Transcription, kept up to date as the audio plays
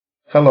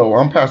Hello,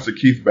 I'm Pastor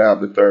Keith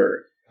Babb III,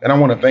 and I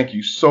want to thank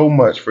you so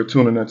much for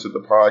tuning into the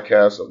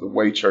podcast of the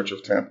Way Church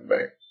of Tampa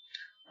Bay.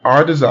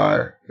 Our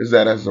desire is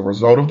that as a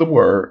result of the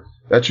word,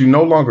 that you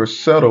no longer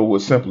settle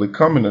with simply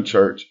coming to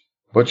church,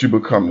 but you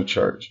become the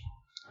church.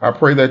 I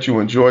pray that you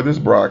enjoy this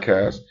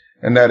broadcast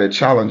and that it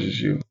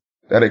challenges you,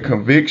 that it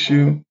convicts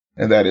you,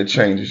 and that it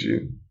changes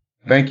you.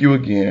 Thank you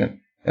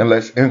again, and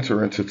let's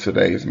enter into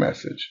today's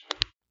message.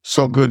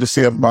 So good to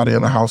see everybody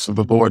in the house of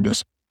the Lord.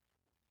 This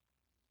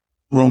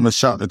Romans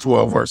chapter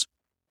 12 verse.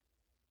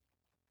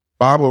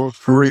 Bible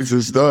reads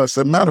as thus.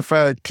 As a matter of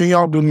fact, can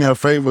y'all do me a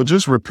favor?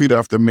 Just repeat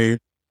after me.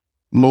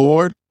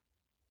 Lord,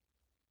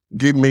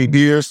 give me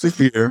ears to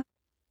hear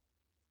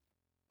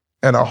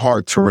and a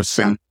heart to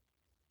receive.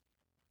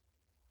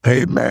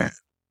 Amen.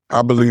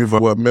 I believe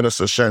what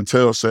Minister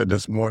Chantel said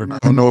this morning. I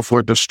don't know if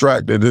we're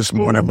distracted this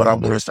morning, but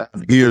I'm going to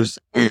have ears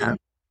to hear,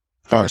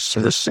 hearts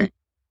to receive.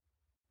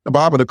 The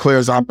Bible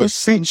declares, I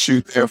beseech you,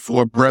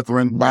 therefore,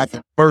 brethren, by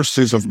the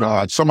mercies of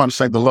God, somebody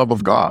say the love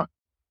of God,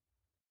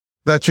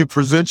 that you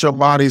present your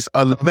bodies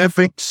a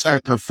living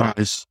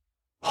sacrifice,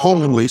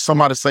 holy,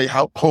 somebody say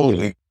how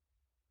holy,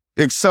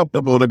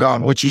 acceptable to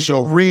God, which is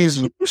your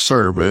reasonable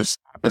service.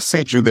 I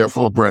beseech you,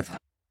 therefore, brethren,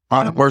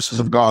 by the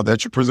mercies of God,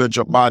 that you present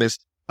your bodies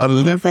a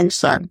living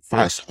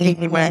sacrifice,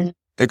 holy,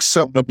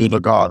 acceptable to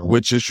God,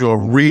 which is your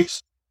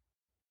reasonable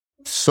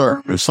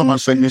service. Somebody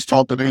say he's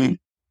talking to me.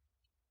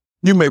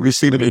 You may be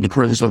seated in the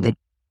presence of it.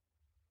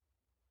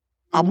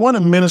 I want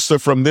to minister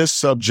from this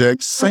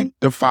subject,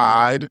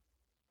 sanctified,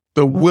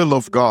 the will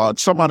of God.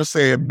 Somebody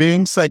said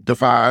being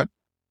sanctified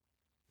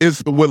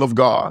is the will of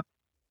God.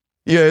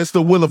 Yeah, it's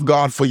the will of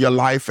God for your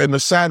life. And the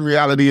sad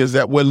reality is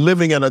that we're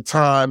living in a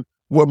time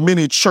where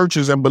many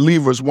churches and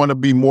believers want to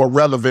be more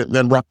relevant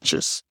than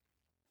righteous.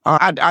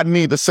 I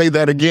need to say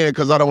that again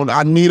because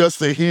I need us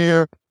to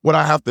hear what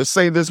I have to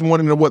say this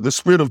morning and what the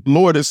Spirit of the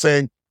Lord is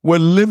saying. We're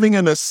living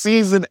in a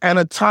season and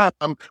a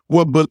time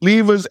where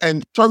believers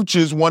and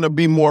churches want to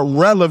be more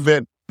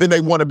relevant than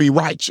they want to be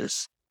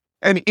righteous.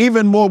 And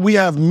even more, we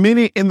have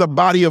many in the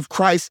body of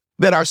Christ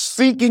that are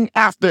seeking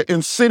after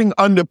and sitting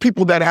under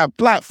people that have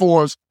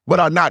platforms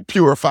but are not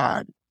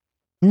purified.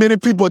 Many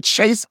people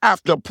chase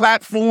after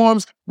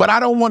platforms, but I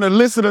don't want to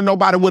listen to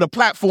nobody with a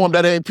platform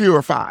that ain't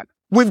purified.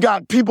 We've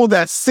got people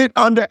that sit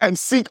under and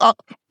seek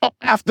up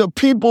after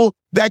people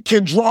that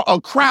can draw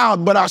a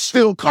crowd but are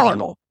still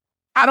carnal.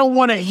 I don't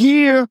want to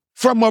hear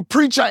from a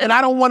preacher and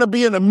I don't want to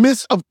be in the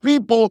midst of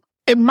people.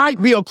 It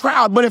might be a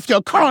crowd, but if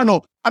you're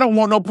carnal, I don't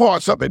want no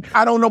parts of it.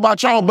 I don't know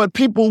about y'all, but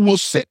people will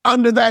sit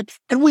under that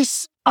and we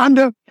sit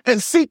under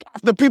and seek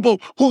after people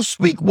who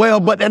speak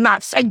well, but they're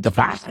not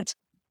sanctified.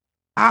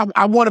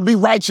 I want to be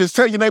righteous.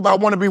 Tell your neighbor, I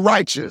want to be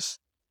righteous.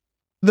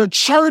 The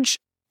church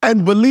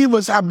and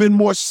believers have been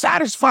more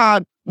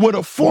satisfied with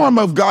a form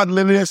of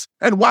godliness.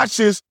 And watch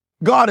this,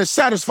 God is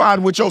satisfied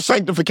with your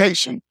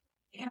sanctification.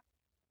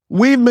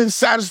 We've been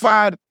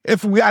satisfied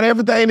if we got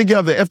everything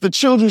together, if the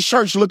children's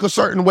church look a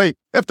certain way,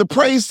 if the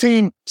praise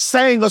team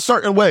sang a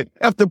certain way,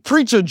 if the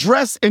preacher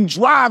dress and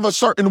drive a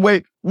certain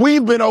way,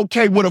 we've been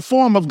okay with a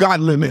form of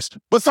godliness.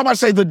 But somebody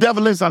say the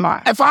devil is a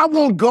lie. If I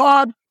want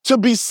God to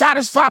be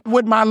satisfied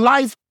with my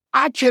life,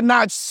 I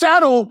cannot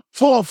settle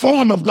for a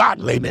form of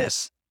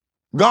godliness.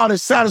 God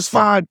is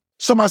satisfied,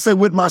 somebody say,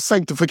 with my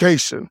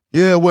sanctification.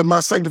 Yeah, with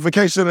my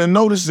sanctification. And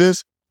notice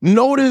this.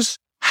 Notice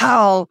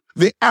how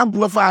the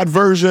amplified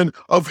version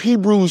of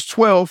Hebrews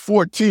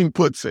 12:14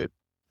 puts it.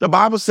 The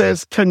Bible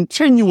says,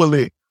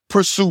 continually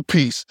pursue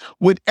peace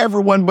with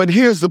everyone. But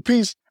here's the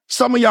peace.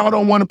 Some of y'all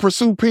don't want to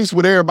pursue peace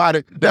with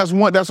everybody. That's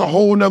a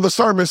whole nother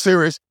sermon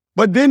series.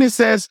 But then it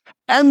says,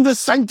 and the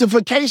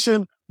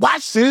sanctification,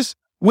 watch this,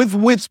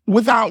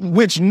 without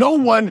which no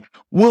one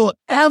will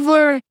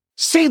ever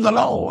see the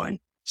Lord.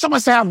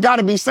 Somebody say, I've got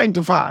to be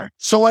sanctified.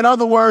 So in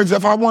other words,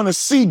 if I want to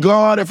see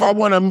God, if I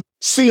want to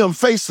see him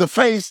face to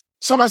face,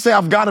 somebody say,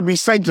 I've got to be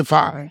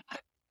sanctified.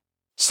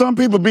 Some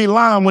people be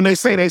lying when they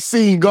say they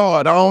seen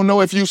God. I don't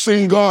know if you've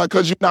seen God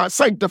because you're not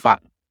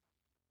sanctified.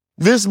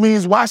 This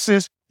means, watch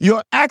this,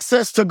 your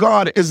access to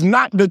God is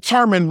not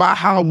determined by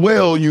how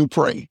well you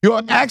pray.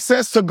 Your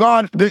access to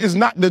God is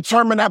not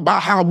determined by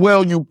how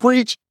well you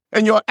preach.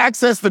 And your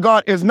access to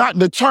God is not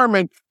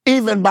determined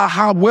even by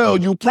how well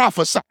you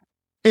prophesy.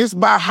 It's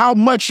by how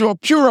much you're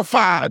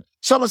purified.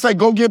 Someone say,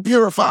 go get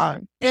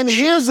purified. And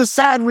here's the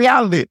sad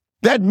reality,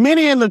 that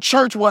many in the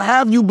church will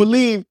have you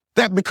believe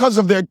that because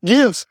of their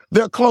gifts,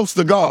 they're close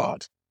to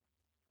God.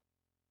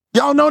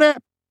 Y'all know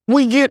that?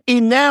 We get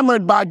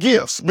enamored by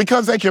gifts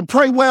because they can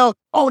pray well.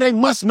 Oh, they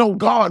must know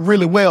God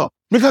really well.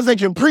 Because they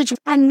can preach.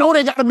 I know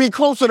they got to be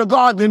closer to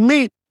God than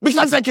me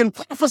because they can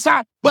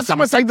prophesy. But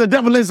someone say the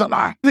devil is a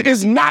lie.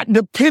 It's not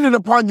dependent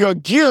upon your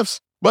gifts,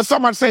 but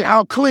someone say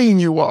how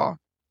clean you are.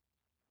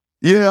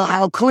 Yeah,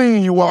 how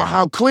clean you are,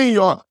 how clean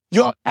you are.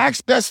 Your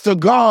access to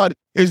God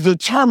is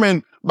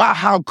determined by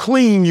how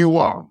clean you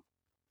are.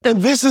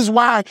 And this is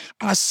why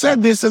I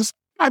said this. And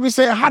I be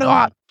saying,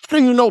 how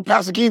do you know,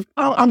 Pastor Keith?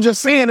 I'm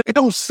just saying it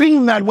don't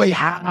seem that way.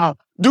 How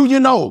do you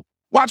know?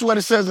 Watch what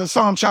it says in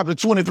Psalm chapter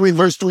 23,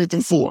 verse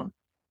 3-4.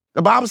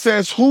 The Bible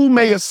says, who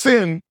may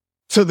ascend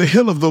to the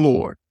hill of the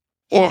Lord,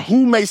 or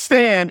who may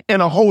stand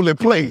in a holy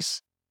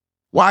place?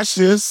 Watch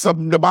this.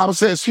 The Bible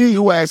says, he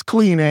who has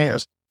clean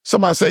hands.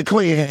 Somebody say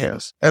clean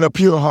hands and a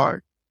pure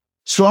heart.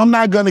 So I'm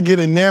not going to get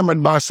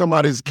enamored by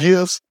somebody's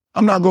gifts.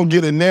 I'm not going to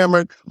get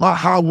enamored by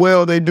how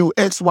well they do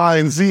X, Y,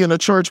 and Z in the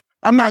church.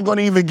 I'm not going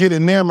to even get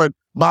enamored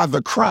by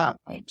the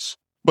crowds.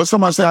 But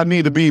somebody say, I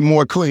need to be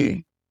more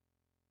clean.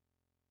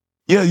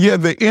 Yeah,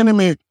 the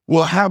enemy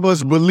will have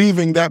us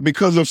believing that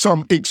because of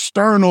some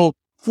external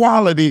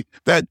quality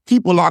that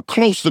people are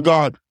close to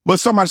God. But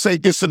somebody say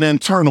it's an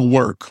internal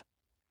work.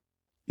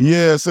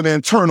 Yeah, it's an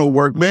internal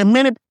work,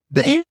 man.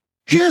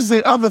 Here's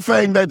the other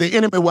thing that the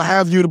enemy will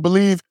have you to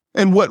believe,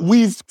 and what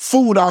we've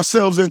fooled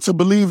ourselves into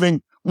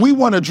believing. We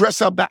want to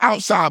dress up the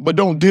outside, but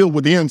don't deal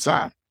with the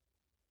inside.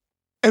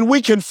 And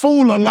we can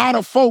fool a lot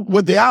of folk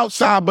with the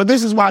outside, but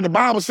this is why the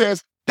Bible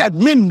says that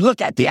men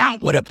look at the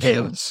outward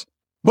appearance.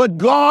 But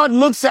God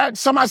looks at,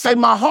 somebody say,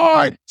 my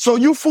heart. So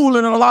you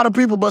fooling a lot of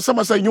people, but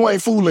somebody say, you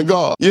ain't fooling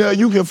God. Yeah,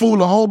 you can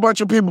fool a whole bunch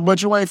of people,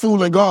 but you ain't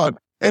fooling God.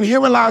 And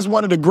herein lies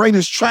one of the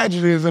greatest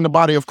tragedies in the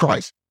body of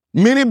Christ.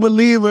 Many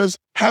believers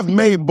have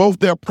made both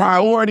their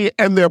priority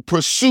and their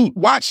pursuit,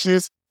 watch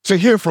this, to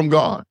hear from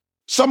God.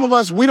 Some of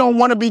us, we don't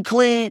want to be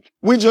clean.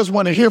 We just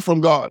want to hear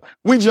from God.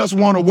 We just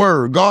want a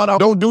word. God,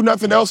 don't do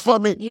nothing else for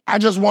me. I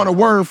just want a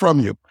word from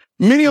you.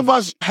 Many of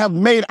us have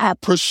made our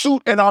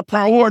pursuit and our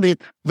priority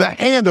the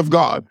hand of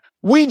God.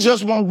 We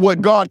just want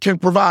what God can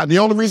provide. The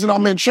only reason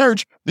I'm in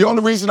church, the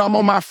only reason I'm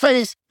on my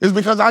face is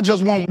because I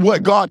just want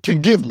what God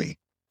can give me.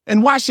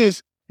 And watch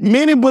this.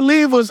 Many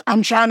believers,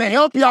 I'm trying to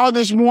help y'all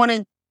this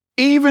morning,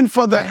 even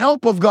for the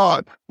help of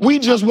God. We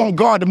just want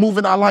God to move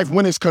in our life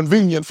when it's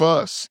convenient for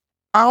us.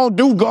 I don't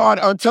do God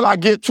until I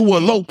get to a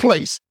low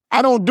place.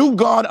 I don't do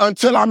God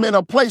until I'm in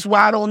a place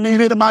where I don't need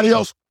anybody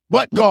else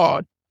but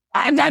God.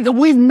 And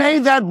we've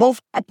made that both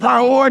a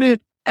priority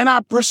and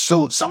our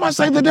pursuit. Somebody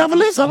say the devil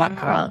is a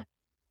liar.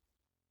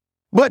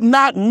 But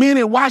not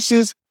many, watch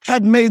this,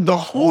 had made the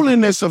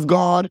holiness of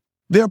God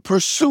their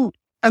pursuit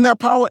and their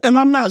power. And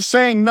I'm not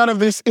saying none of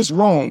this is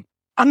wrong.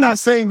 I'm not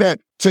saying that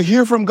to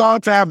hear from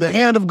God, to have the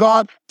hand of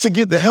God, to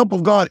get the help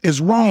of God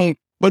is wrong.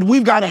 But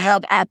we've got to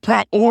have our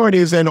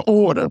priorities in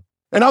order.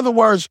 In other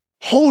words,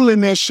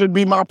 holiness should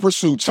be my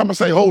pursuit. Somebody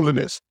say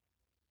holiness.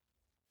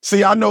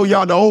 See, I know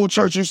y'all, the old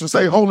church used to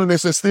say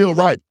holiness is still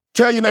right.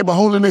 Tell your neighbor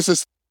holiness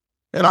is,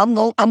 and I'm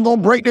gonna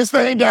break this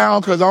thing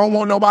down because I don't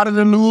want nobody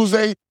to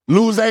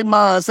lose their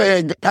mind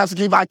saying, Pastor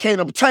Keith, I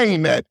can't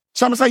obtain that.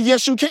 Somebody say,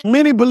 yes, you can.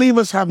 Many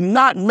believers have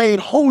not made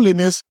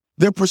holiness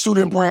their pursuit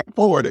and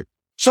priority.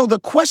 So the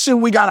question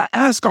we got to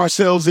ask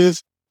ourselves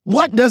is,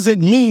 what does it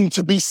mean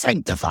to be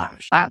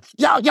sanctified?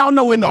 Y'all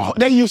know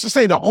they used to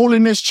say the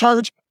holiness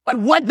church, but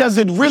what does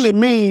it really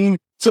mean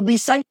to be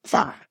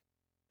sanctified?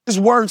 This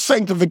word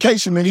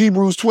sanctification in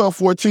Hebrews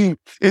 12:14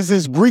 is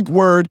this Greek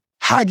word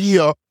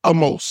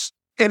hagiamos.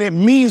 And it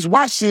means,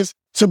 watch this,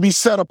 to be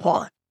set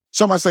apart.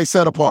 Somebody say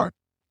set apart.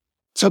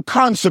 To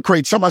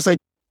consecrate. Somebody say,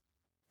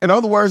 in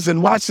other words,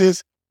 and watch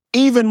this,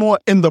 even more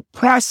in the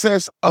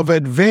process of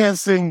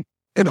advancing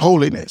in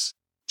holiness.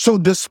 So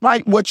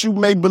despite what you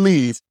may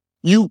believe,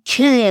 you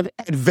can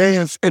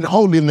advance in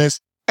holiness,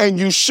 and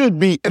you should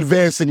be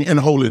advancing in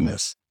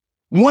holiness.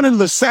 One of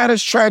the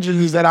saddest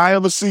tragedies that I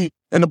ever see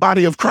in the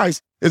body of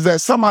Christ is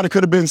that somebody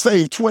could have been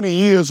saved 20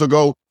 years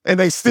ago and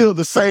they still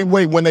the same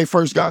way when they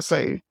first got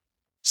saved.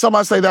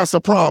 Somebody say that's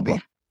a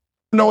problem.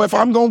 If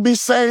I'm going to be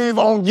saved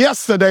on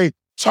yesterday,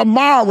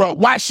 tomorrow,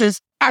 watch this,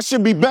 I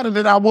should be better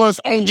than I was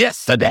on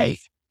yesterday.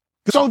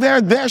 So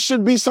there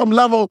should be some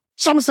level,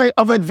 some say,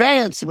 of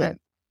advancement.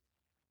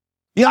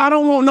 Yeah, I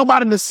don't want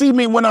nobody to see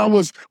me when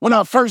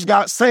I first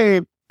got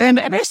saved. And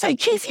they say,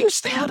 Keith, you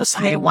still the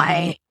same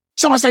way.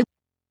 Someone say,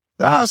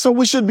 so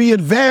we should be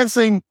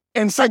advancing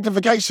in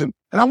sanctification.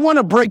 And I want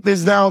to break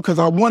this down because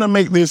I want to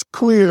make this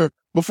clear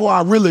before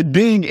I really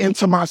dig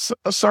into my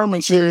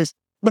sermon series.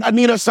 But I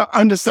need us to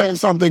understand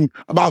something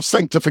about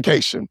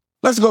sanctification.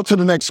 Let's go to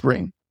the next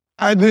screen.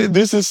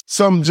 This is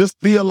some just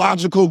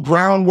theological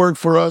groundwork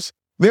for us.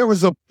 There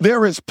is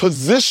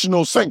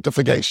positional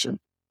sanctification.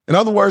 In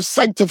other words,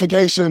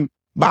 sanctification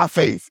by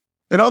faith.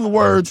 In other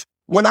words,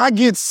 when I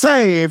get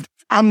saved,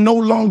 I'm no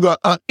longer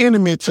an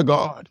enemy to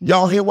God.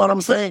 Y'all hear what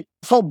I'm saying?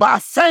 So by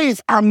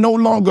faith, I'm no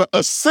longer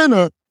a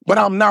sinner, but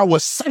I'm now a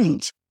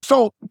saint.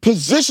 So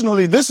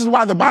positionally, this is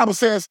why the Bible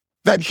says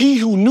that he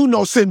who knew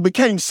no sin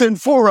became sin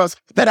for us,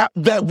 that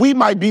we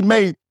might be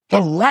made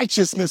the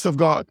righteousness of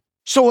God.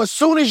 So as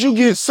soon as you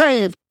get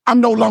saved,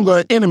 I'm no longer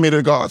an enemy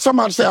to God.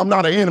 Somebody say I'm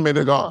not an enemy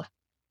to God.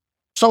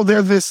 So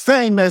there's this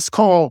thing that's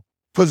called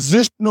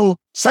positional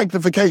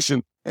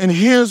sanctification. And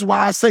here's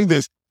why I say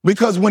this.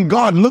 Because when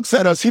God looks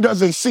at us, he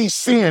doesn't see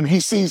sin,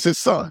 he sees his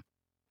son.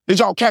 Did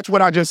y'all catch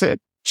what I just said?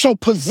 So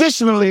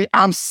positionally,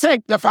 I'm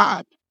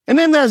sanctified. And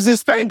then there's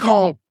this thing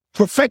called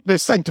perfected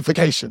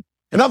sanctification.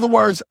 In other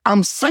words,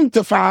 I'm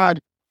sanctified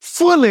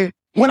fully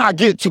when I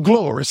get to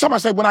glory. Somebody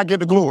say when I get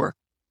to glory.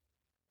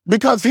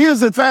 Because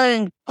here's the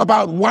thing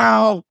about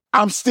while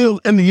I'm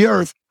still in the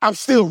earth, I'm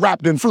still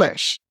wrapped in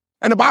flesh.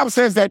 And the Bible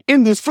says that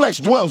in this flesh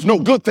dwells no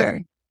good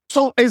thing.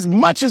 So as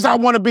much as I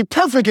want to be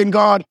perfect in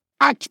God,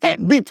 I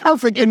can't be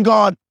perfect in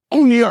God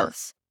on the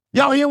earth.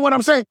 Y'all hear what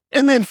I'm saying?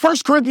 And then 1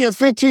 Corinthians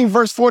 15,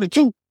 verse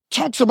 42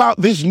 talks about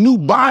this new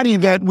body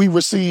that we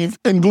receive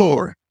in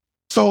glory.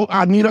 So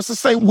I need us to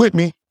say with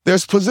me,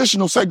 there's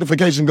positional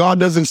sanctification. God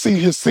doesn't see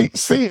his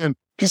sin.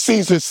 He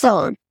sees his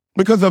son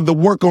because of the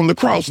work on the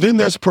cross. Then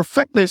there's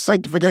perfected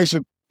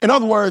sanctification. In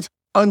other words,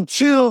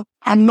 until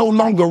I'm no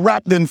longer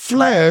wrapped in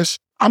flesh,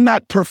 I'm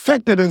not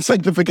perfected in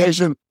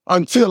sanctification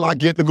until I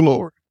get the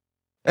glory.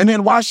 And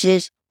then watch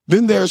this.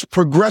 Then there's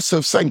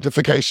progressive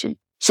sanctification.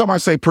 Somebody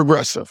say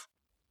progressive.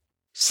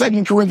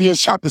 2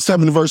 Corinthians chapter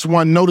 7, verse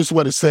 1. Notice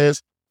what it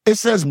says. It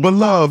says,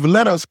 beloved,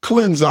 let us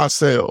cleanse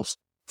ourselves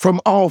from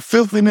all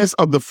filthiness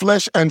of the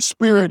flesh and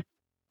spirit.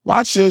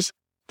 Watch this.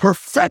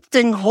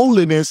 Perfecting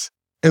holiness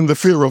in the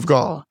fear of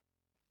God.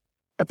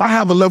 If I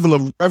have a level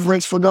of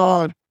reverence for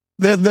God,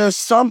 there's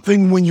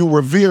something when you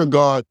revere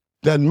God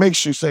that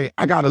makes you say,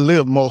 I got to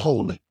live more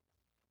holy.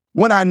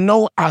 When I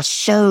know I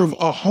serve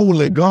a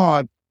holy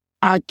God,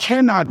 I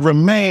cannot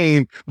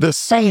remain the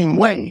same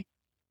way.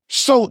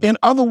 So in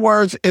other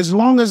words, as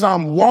long as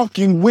I'm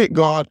walking with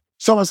God,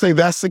 someone say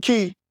that's the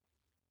key.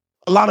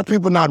 A lot of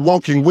people not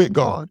walking with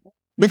God.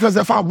 Because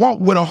if I walk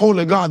with a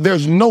holy God,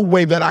 there's no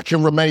way that I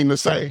can remain the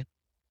same.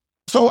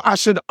 So I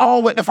should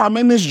always, if I'm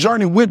in this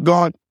journey with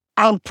God,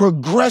 I'm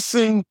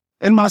progressing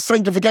in my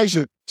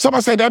sanctification.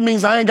 Somebody say that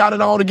means I ain't got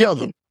it all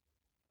together.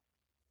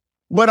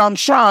 But I'm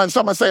trying.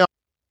 Somebody say,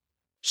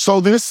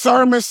 so this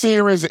sermon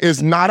series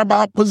is not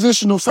about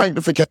positional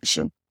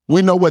sanctification.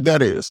 We know what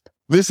that is.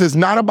 This is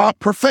not about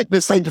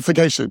perfected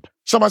sanctification.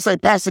 Somebody say,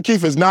 Pastor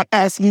Keith is not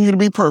asking you to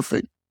be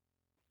perfect.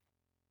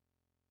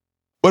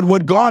 But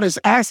what God is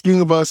asking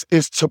of us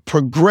is to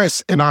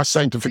progress in our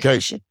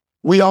sanctification.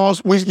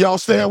 Y'all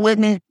stand with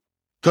me?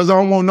 Because I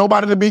don't want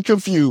nobody to be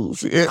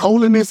confused.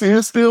 Holiness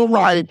is still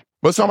right,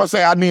 but somebody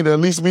say, I need to at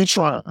least be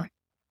trying.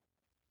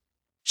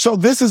 So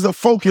this is the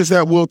focus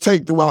that we'll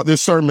take throughout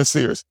this sermon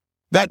series,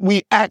 that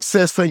we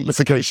access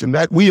sanctification,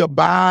 that we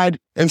abide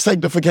in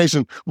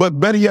sanctification, but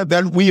better yet,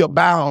 that we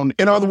abound.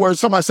 In other words,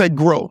 somebody say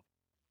grow.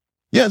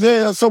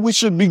 Yeah, so we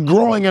should be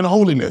growing in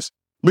holiness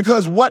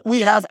because what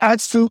we have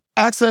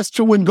access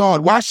to in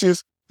God, watch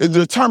this, is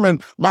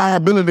determined by our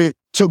ability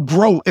to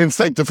grow in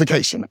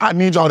sanctification. I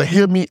need y'all to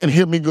hear me and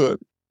hear me good.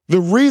 The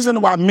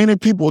reason why many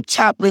people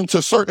tap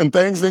into certain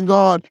things in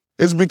God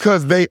is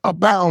because they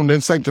abound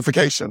in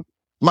sanctification.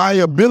 My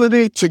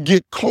ability to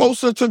get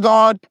closer to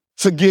God,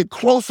 to get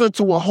closer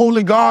to a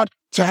holy God,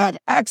 to have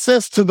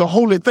access to the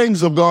holy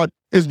things of God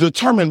is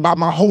determined by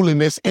my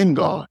holiness in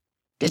God.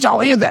 Did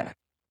y'all hear that?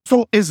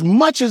 So as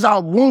much as I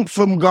want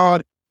from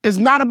God, it's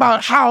not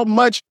about how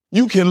much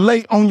you can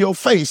lay on your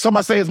face.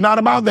 Somebody say it's not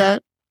about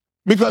that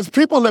because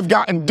people have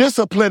gotten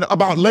disciplined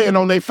about laying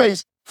on their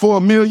face for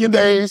 1,000,000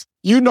 days.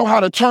 You know how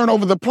to turn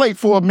over the plate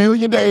for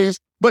 1,000,000 days,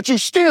 but you're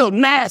still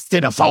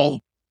nasty to phone.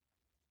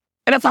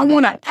 And if I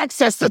want to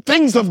access the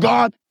things of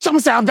God,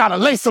 someone say I've got to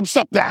lay some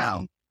stuff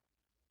down.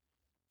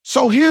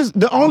 So here's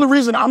the only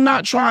reason I'm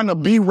not trying to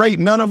berate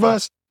none of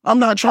us. I'm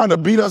not trying to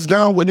beat us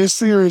down with this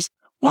series.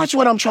 Watch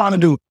what I'm trying to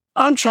do.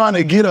 I'm trying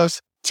to get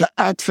us to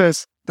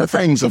access the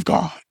things of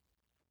God.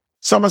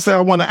 Someone say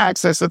I want to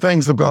access the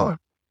things of God.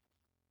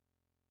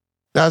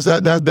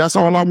 That's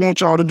all I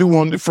want y'all to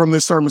do from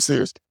this sermon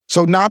series.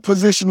 So not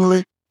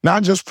positionally,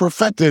 not just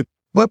perfected,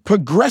 but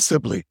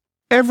progressively.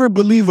 Every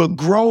believer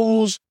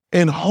grows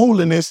in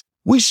holiness.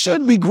 We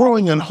should be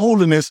growing in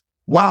holiness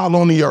while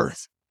on the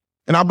earth.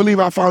 And I believe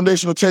our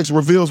foundational text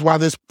reveals why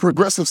this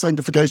progressive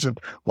sanctification,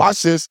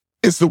 watch this,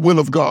 it's the will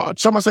of God.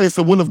 Somebody say it's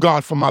the will of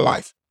God for my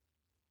life.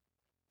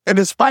 And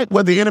despite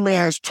what the enemy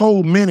has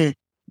told many,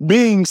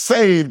 being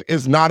saved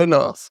is not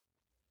enough.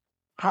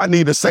 I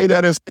need to say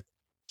that as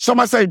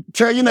somebody say,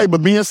 tell your neighbor,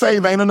 being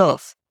saved ain't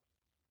enough.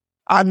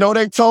 I know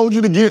they told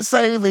you to get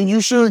saved and you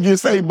should get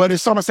saved, but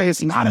if somebody say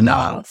it's not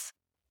enough.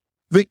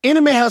 The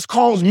enemy has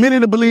caused many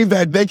to believe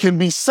that they can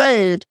be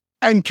saved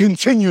and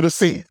continue to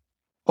sin.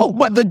 Oh,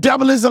 but the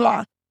devil is a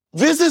lie.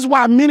 This is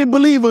why many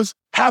believers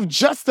have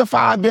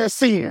justified their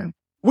sin.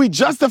 We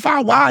justify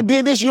why I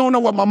did this. You don't know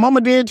what my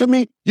mama did to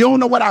me. You don't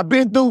know what I've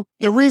been through.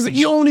 The reason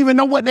you don't even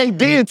know what they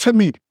did to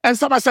me. And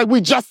somebody say we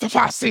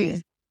justify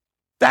sin.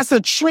 That's a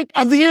trick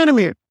of the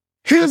enemy.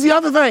 Here's the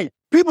other thing.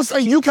 People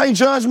say you can't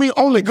judge me.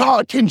 Only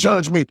God can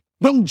judge me.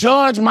 Don't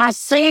judge my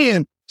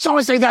sin.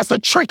 Somebody say that's a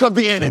trick of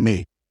the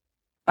enemy.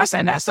 I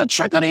said that's a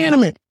trick of the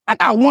enemy. I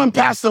got one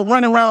pastor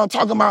running around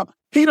talking about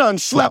he done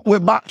slept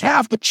with about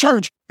half the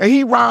church and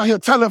he around here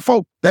telling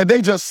folk that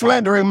they just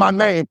slandering my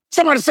name.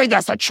 Somebody say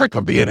that's a trick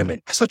of the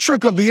enemy. It's a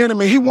trick of the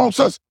enemy. He wants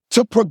us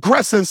to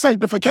progress in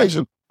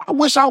sanctification. I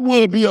wish I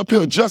would be up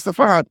here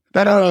justified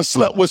that I done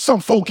slept with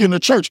some folk in the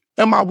church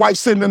and my wife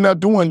sitting in there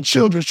doing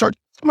children's church.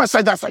 Somebody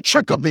say that's a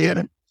trick of the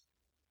enemy.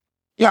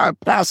 Yeah,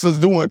 pastors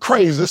doing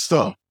crazy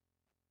stuff,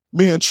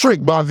 being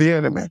tricked by the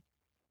enemy.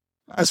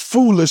 That's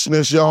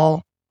foolishness,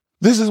 y'all.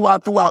 This is why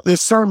throughout this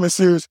sermon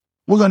series,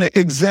 we're going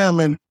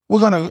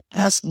to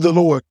ask the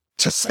Lord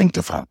to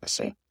sanctify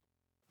us.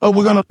 We're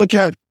going to look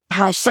at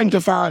how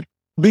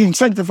being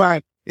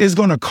sanctified is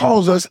going to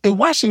cause us,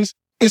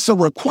 it's a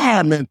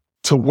requirement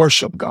to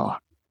worship God.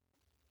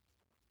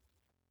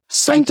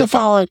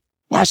 Sanctified,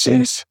 watch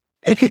this.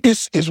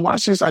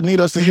 Watch this. I need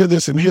us to hear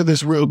this and hear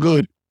this real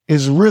good.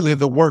 Is really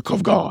the work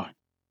of God.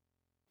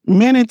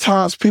 Many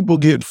times people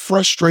get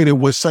frustrated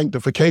with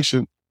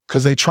sanctification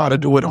because they try to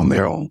do it on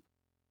their own.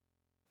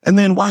 And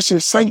then watch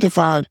this.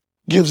 Sanctified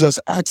gives us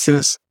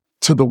access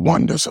to the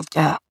wonders of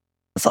God.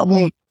 If I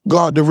want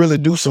God to really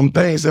do some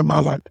things in my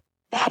life, the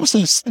Bible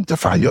says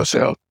sanctify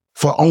yourself,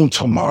 for on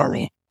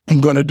tomorrow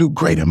I'm going to do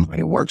great and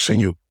mighty works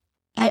in you.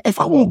 If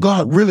I want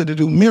God really to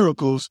do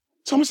miracles,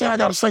 someone say I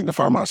got to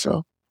sanctify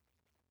myself.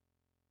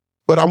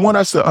 But I want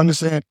us to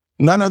understand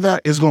none of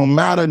that is going to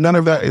matter. None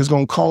of that is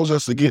going to cause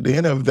us to get the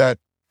end of that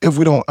if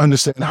we don't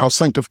understand how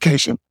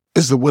sanctification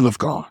is the will of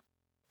God.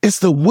 It's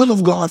the will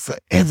of God for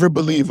every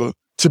believer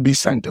to be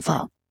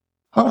sanctified.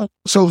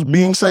 So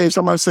being saved,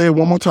 somebody say it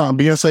one more time,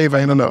 being saved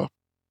ain't enough.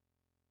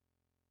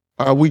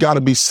 We got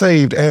to be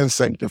saved and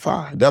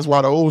sanctified. That's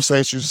why the old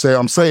saints used to say,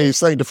 I'm saved,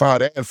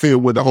 sanctified, and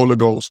filled with the Holy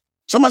Ghost.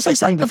 Somebody say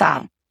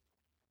sanctified.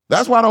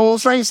 That's why the old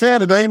saints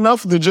said it ain't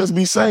enough to just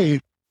be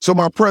saved. So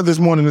my prayer this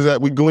morning is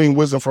that we glean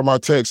wisdom from our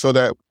text so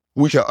that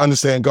we can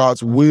understand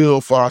God's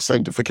will for our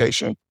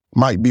sanctification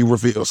might be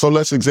revealed. So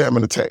let's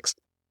examine the text.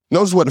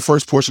 Notice what the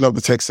first portion of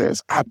the text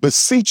says. I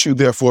beseech you,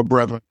 therefore,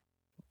 brethren,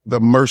 the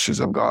mercies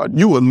of God.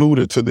 You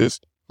alluded to this,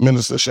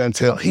 Minister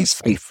Chantel. He's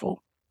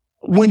faithful.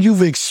 When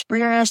you've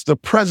experienced the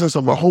presence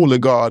of a holy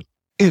God,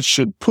 it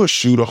should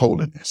push you to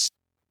holiness.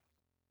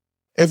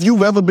 If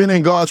you've ever been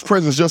in God's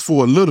presence just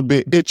for a little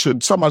bit, it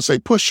should, somebody say,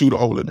 push you to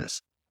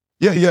holiness.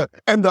 Yeah.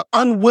 And the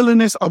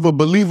unwillingness of a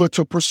believer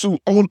to pursue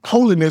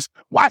holiness,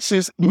 watch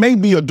this, may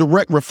be a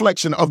direct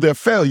reflection of their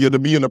failure to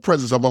be in the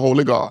presence of a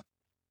holy God.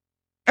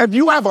 If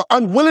you have an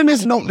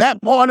unwillingness, no, that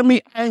part of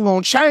me ain't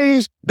going to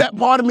change. That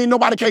part of me,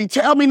 nobody can't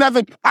tell me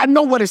nothing. I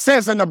know what it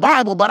says in the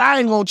Bible, but I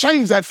ain't going to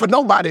change that for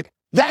nobody.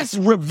 That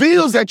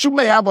reveals that you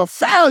may have a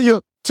failure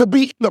to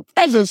be in the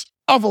presence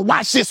of a,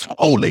 watch this,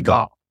 holy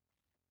God.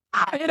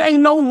 It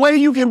ain't no way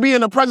you can be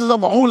in the presence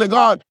of a holy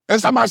God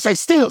and somebody say,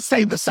 still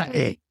say the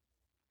same.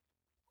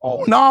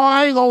 Oh, no,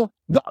 I ain't going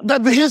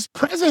to. His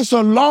presence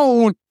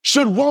alone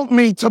should want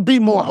me to be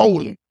more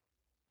holy.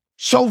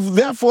 So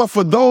therefore,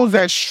 for those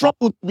that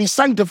struggle to be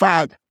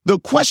sanctified, the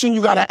question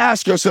you got to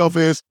ask yourself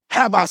is,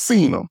 have I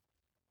seen him?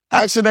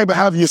 Ask your neighbor,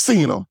 have you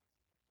seen him?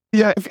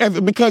 Yeah,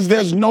 because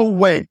there's no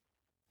way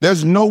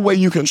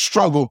you can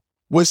struggle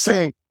with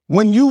saying,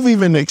 when you've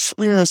even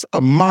experienced a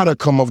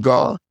modicum of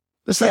God,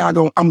 let's say I'm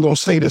going to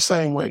say the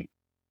same way.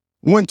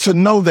 When to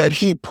know that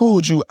he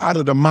pulled you out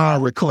of the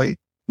miry clay,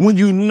 when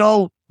you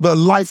know the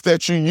life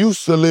that you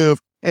used to live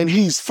and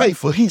he's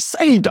faithful, he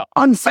saved an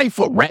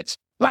unfaithful wretch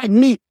like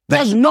me.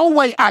 There's no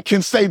way I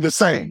can say the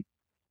same.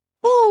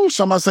 Ooh,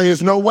 somebody say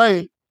it's no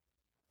way.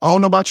 I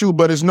don't know about you,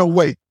 but it's no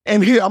way.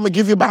 And here, I'm going to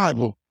give you a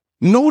Bible.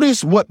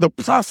 Notice what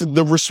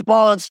the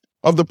response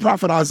of the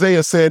prophet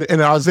Isaiah said in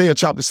Isaiah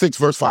chapter 6,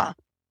 verse 5,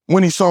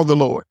 when he saw the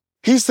Lord.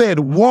 He said,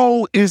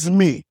 woe is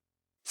me,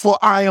 for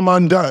I am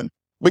undone,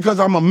 because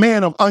I'm a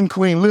man of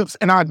unclean lips,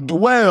 and I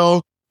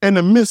dwell in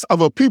the midst of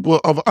a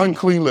people of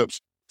unclean lips.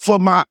 For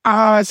my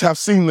eyes have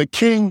seen the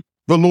King,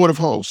 the Lord of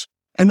hosts.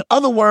 In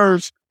other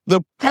words,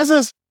 the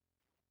presence,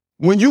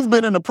 when you've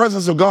been in the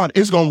presence of God,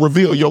 it's going to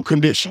reveal your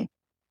condition.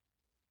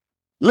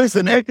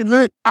 Listen,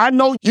 I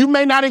know you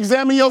may not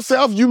examine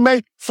yourself.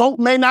 Folk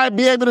may not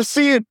be able to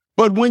see it,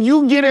 but when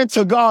you get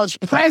into God's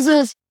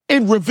presence,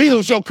 it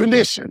reveals your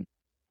condition.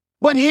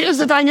 But here's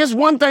the thing. It's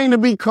one thing to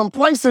be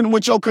complacent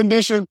with your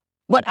condition,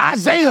 but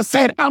Isaiah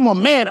said, I'm a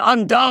man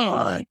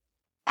undone.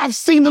 I've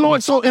seen the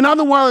Lord. So in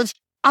other words,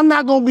 I'm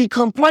not going to be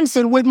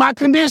complacent with my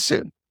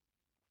condition.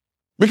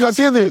 Because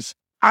hear this,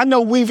 I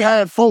know we've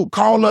had folk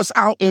call us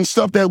out in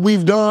stuff that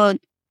we've done,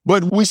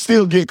 but we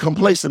still get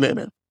complacent in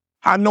it.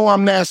 I know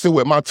I'm nasty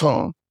with my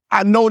tongue.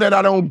 I know that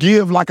I don't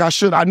give like I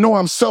should. I know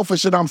I'm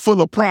selfish and I'm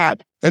full of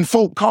pride, and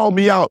folk call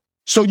me out.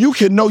 So you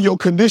can know your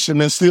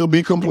condition and still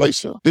be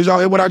complacent. Did y'all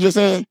hear what I just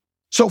said?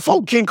 So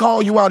folk can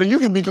call you out and you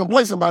can be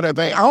complacent about that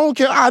thing. I don't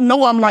care. I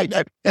know I'm like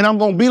that, and I'm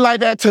going to be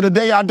like that till the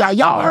day I die.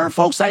 Y'all heard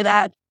folks say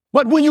that.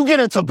 But when you get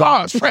into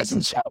God's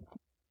presence,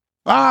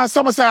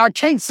 someone say, I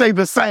can't say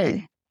the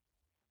same.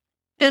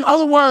 In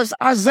other words,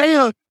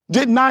 Isaiah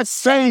did not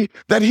say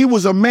that he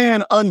was a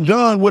man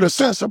undone with a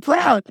sense of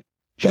pride.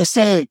 He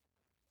said,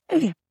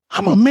 hey,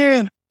 I'm a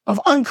man of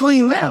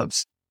unclean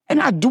lips,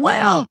 and I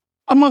dwell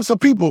amongst a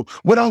people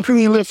with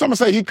unclean lips. Someone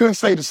say he couldn't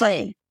say the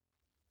same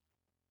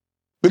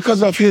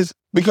because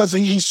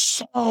he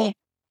saw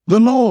the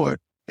Lord.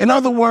 In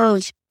other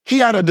words, he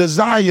had a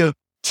desire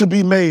to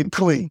be made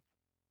clean.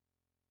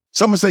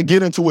 Someone say,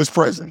 get into his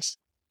presence.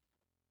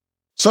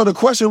 So the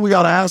question we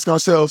got to ask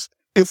ourselves,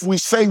 if we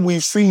say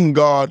we've seen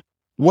God,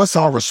 what's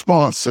our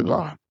response to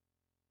God?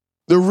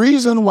 The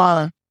reason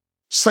why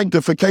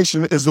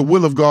sanctification is the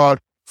will of God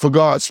for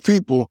God's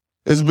people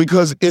is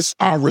because it's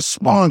our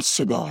response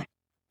to God.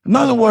 In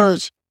other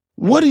words,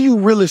 what do you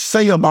really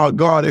say about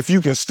God if you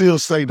can still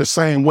say the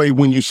same way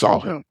when you saw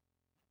him?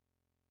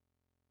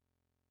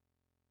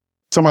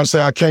 Somebody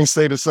say, I can't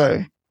stay the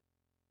same.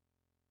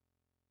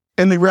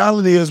 And the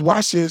reality is,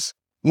 watch this,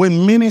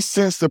 when many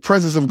sense the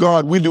presence of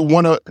God, we do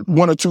one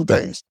or two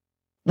things.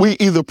 We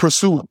either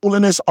pursue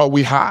holiness or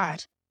we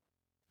hide.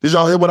 Did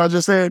y'all hear what I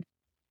just said?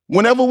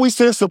 Whenever we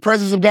sense the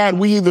presence of God,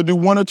 we either do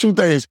one or two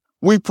things.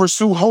 We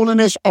pursue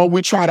holiness or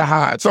we try to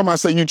hide. Somebody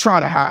say, you try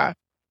to hide.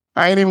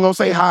 I ain't even gonna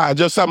say hide,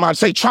 just somebody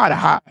say, try to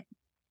hide.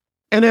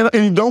 And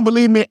you don't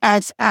believe me,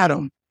 ask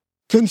Adam.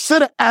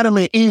 Consider Adam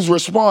and Eve's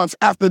response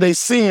after they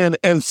sinned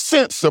and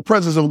sensed the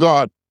presence of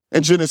God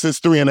in Genesis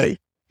 3:8.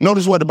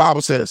 Notice what the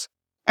Bible says.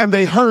 And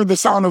they heard the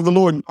sound of the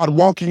Lord God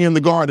walking in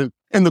the garden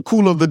in the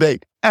cool of the day.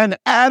 And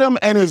Adam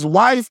and his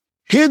wife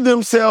hid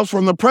themselves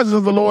from the presence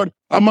of the Lord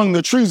among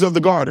the trees of the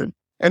garden.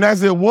 And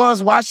as it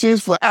was, watch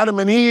this, for Adam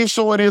and Eve,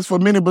 so it is for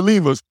many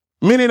believers.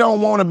 Many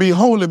don't want to be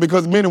holy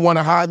because many want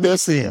to hide their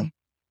sin.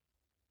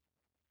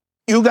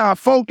 You got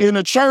folk in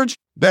the church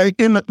that's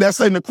in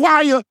the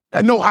choir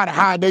that know how to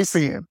hide their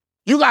sin.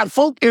 You got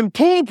folk in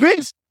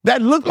pulpits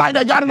that look like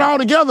they got it all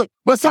together,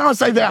 but some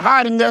say they're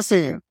hiding their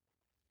sin.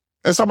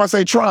 And somebody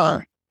say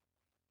trying.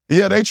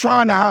 Yeah, they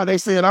trying to hide their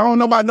sin. I don't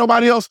know about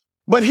nobody else,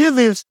 but hear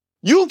this.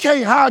 You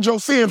can't hide your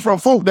sin from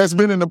folk that's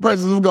been in the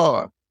presence of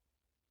God.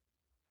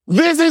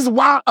 This is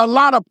why a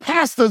lot of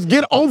pastors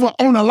get over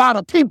on a lot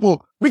of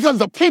people, because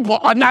the people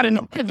are not in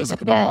the presence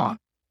of God.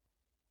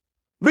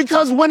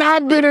 Because when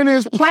I've been in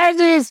his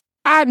presence,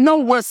 I know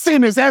where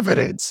sin is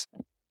evidence.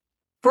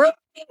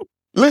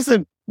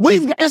 Listen,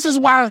 this is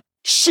why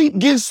sheep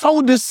get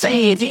so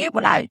deceived.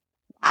 But why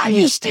are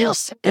you still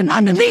sitting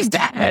underneath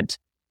that?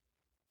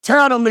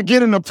 Tell them to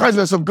get in the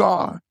presence of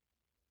God.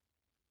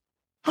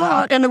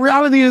 And the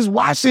reality is,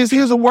 watch this.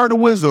 Here's a word of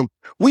wisdom.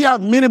 We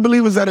have many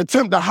believers that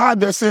attempt to hide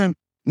their sin,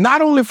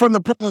 not only from the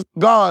presence of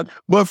God,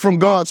 but from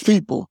God's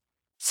people.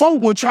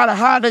 Folk will try to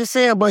hide their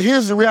sin, but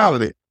here's the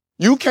reality.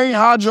 You can't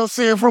hide your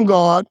sin from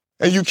God,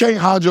 and you can't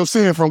hide your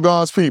sin from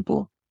God's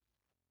people.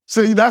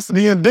 See, that's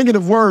the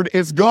indicative word.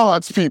 It's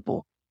God's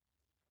people.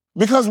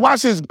 Because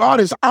watch this,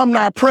 God is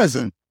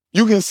omnipresent.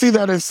 You can see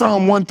that in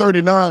Psalm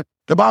 139.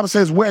 The Bible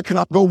says, where can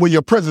I go where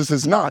your presence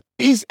is not?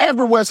 He's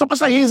everywhere. Somebody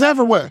say he's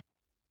everywhere.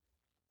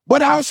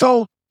 But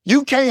also,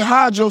 you can't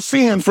hide your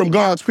sin from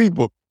God's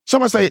people.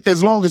 Somebody say,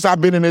 as long as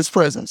I've been in his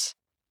presence.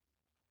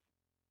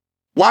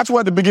 Watch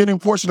what the beginning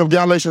portion of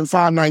Galatians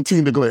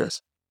 5:19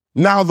 declares.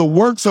 Now the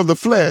works of the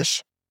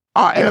flesh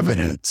are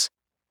evident.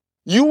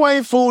 You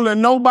ain't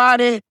fooling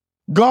nobody.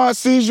 God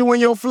sees you in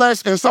your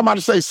flesh, and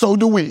somebody say, so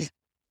do we.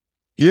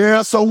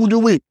 Yeah, so do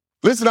we.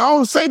 Listen, I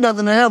don't say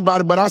nothing to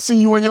everybody, but I see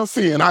you in your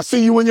sin. I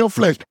see you in your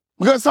flesh.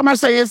 Because somebody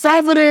say, it's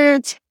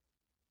evident.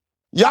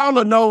 Y'all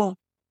will know.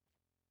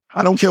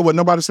 I don't care what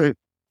nobody say.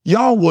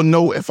 Y'all will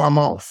know if I'm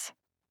off.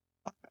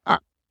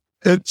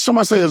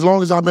 Somebody say, as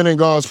long as I've been in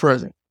God's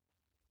presence.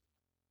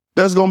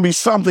 There's going to be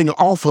something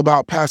off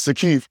about Pastor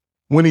Keith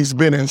when he's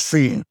been in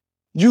sin.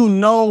 You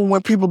know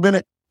when people been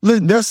in,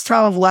 listen, there's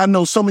times where I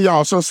know some of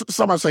y'all, so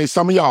somebody say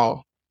some of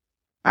y'all,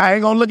 I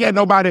ain't gonna look at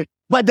nobody,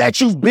 but that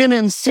you've been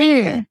in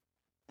sin.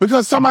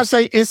 Because somebody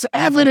say it's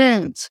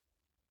evidence.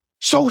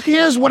 So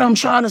here's what I'm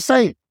trying to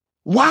say.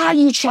 Why are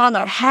you trying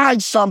to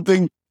hide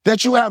something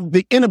that you have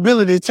the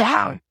inability to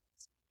hide?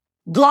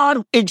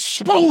 God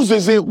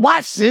exposes it,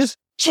 watch this,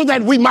 so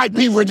that we might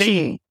be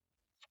redeemed.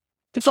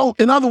 So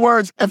in other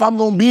words, if I'm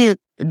gonna be it,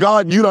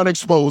 God, you don't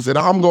expose it.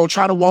 I'm going to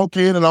try to walk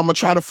in and I'm going to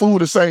try to fool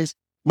the saints,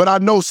 but I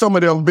know some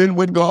of them have been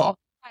with God.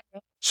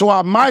 So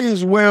I might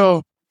as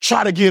well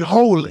try to get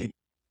holy.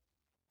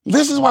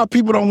 This is why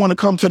people don't want to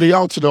come to the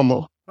altar no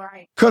more.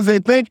 Because they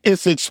think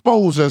it's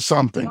exposing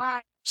something.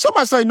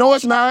 Somebody say, no,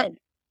 it's not.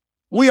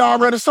 We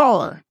already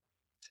saw it.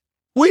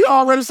 We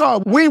already saw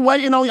it. We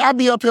waiting on you. I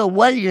be up here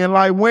waiting,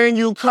 like, when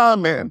you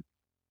coming?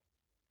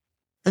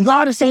 And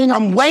God is saying,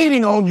 I'm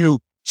waiting on you.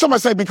 Somebody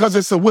say, because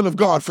it's the will of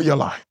God for your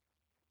life.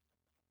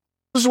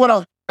 This is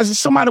what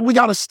somebody, we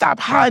got to stop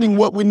hiding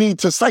what we need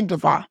to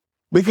sanctify,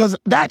 because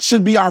that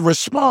should be our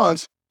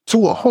response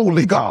to a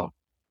holy God.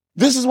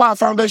 This is why our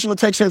foundational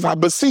text says, I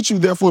beseech you,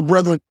 therefore,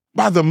 brethren,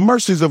 by the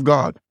mercies of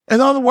God.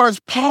 In other words,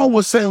 Paul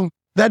was saying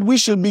that we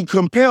should be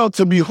compelled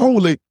to be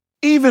holy,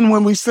 even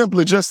when we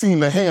simply just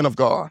seen the hand of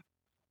God.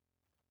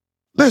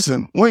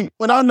 Listen, when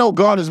I know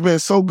God has been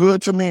so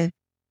good to me,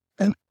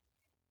 and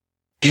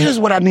here's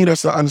what I need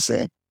us to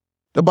understand.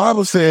 The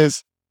Bible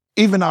says,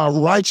 even our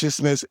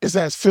righteousness is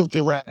as filthy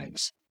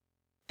rags.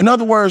 In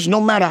other words, no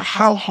matter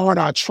how hard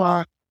I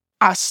try,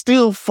 I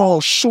still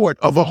fall short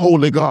of a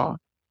holy God.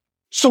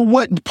 So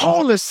what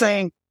Paul is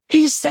saying,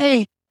 he's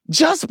saying,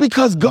 just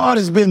because God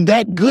has been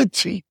that good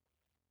to you,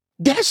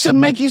 that should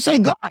make you say,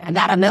 God, I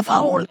got enough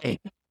holy.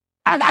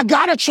 I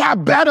got to try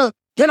better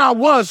than I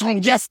was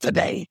on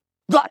yesterday.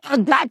 God, I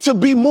got to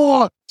be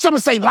more,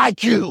 someone say,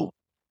 like you.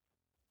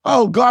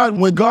 Oh, God,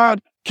 when God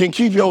can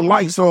keep your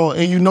lights on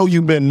and you know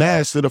you've been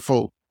nasty to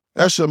folk,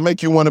 that should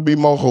make you want to be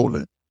more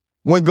holy.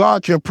 When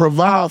God can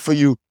provide for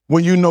you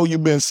when you know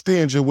you've been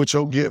stingy with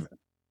your giving,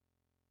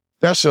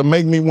 that should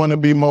make me want to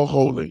be more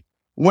holy.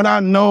 When I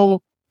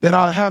know that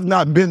I have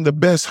not been the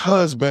best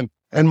husband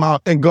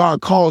and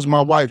God calls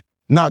my wife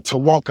not to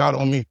walk out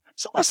on me,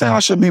 Somebody say I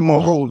should be more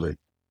holy.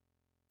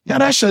 Now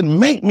that should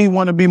make me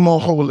want to be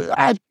more holy.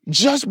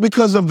 Just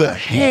because of the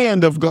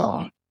hand of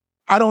God.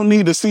 I don't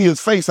need to see his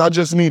face. I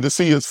just need to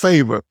see his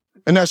favor.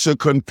 And that should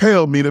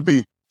compel me to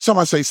be,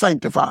 somebody say,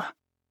 sanctified.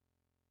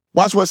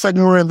 Watch what 2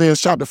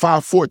 Corinthians chapter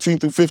 5, 14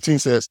 through 15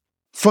 says.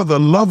 For the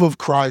love of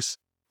Christ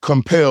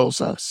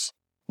compels us,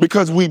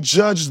 because we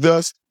judge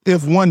thus,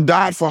 if one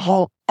died for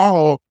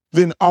all,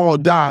 then all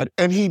died.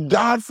 And he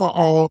died for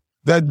all,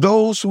 that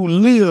those who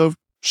live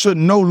should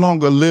no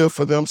longer live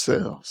for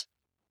themselves,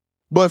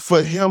 but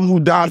for him who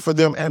died for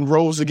them and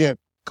rose again.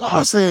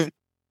 God said,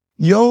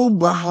 yo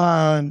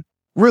behind,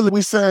 really,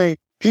 we say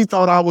he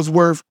thought I was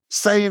worth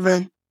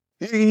saving.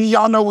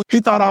 Y'all know he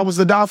thought I was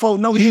the die for.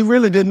 No, he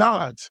really did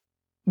not.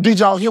 Did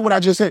y'all hear what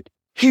I just said?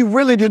 He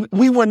really didn't.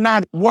 We were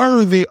not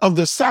worthy of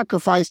the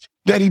sacrifice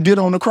that he did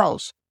on the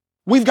cross.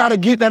 We've got to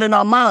get that in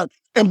our mind.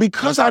 And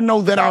because I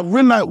know that I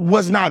really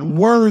was not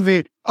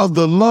worthy of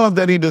the love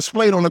that he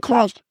displayed on the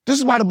cross, this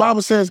is why the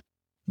Bible says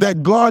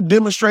that God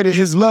demonstrated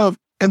his love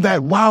and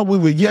that while we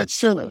were yet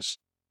sinners,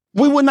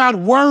 we were not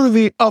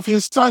worthy of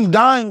his son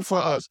dying for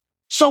us.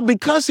 So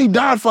because he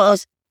died for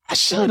us, I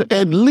should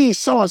at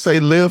least, someone say,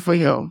 live for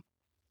him.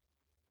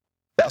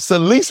 That's the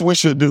least we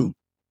should do.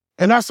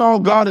 And that's all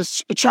God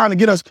is trying to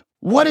get us.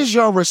 What is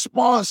your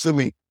response to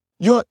me?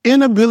 Your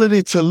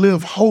inability to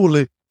live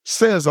holy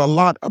says a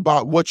lot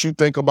about what you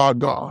think about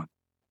God.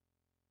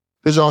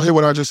 Did y'all hear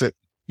what I just said?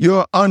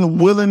 Your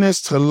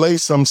unwillingness to lay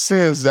some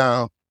sins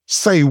down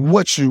say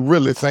what you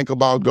really think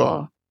about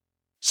God.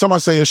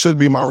 Somebody say it should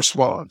be my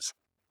response.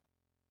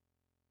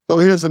 So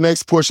here's the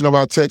next portion of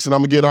our text, and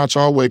I'm gonna get out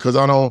y'all way because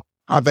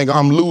I think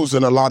I'm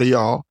losing a lot of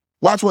y'all.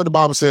 Watch what the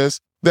Bible says,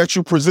 that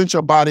you present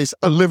your bodies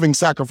a living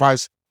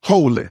sacrifice,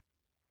 holy.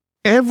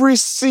 Every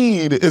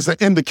seed is an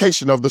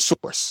indication of the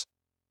source.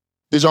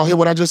 Did y'all hear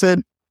what I just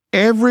said?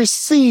 Every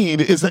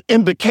seed is an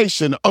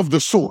indication of the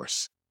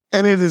source.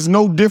 And it is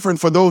no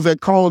different for those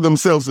that call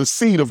themselves the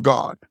seed of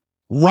God.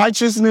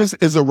 Righteousness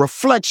is a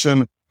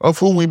reflection of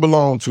who we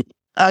belong to.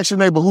 Ask your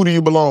neighbor, who do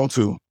you belong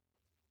to?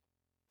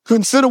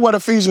 Consider what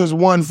Ephesians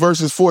 1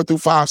 verses 4 through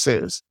 5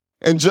 says.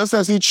 And just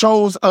as he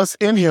chose us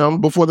in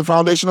him before the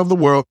foundation of the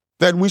world,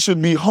 that we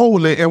should be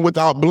holy and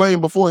without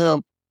blame before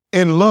him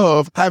in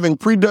love, having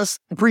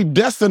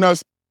predestined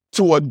us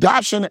to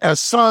adoption as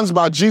sons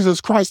by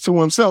Jesus Christ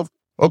to himself,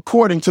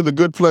 according to the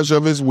good pleasure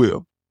of his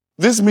will.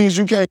 This means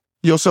you can't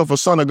call yourself a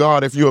son of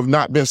God if you have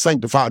not been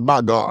sanctified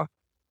by God.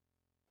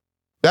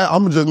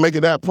 I'm just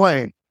making that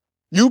plain.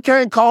 You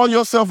can't call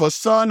yourself a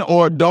son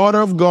or a daughter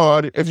of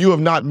God if you have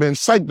not been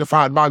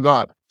sanctified by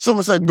God.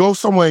 Someone said, go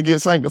somewhere and get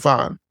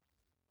sanctified.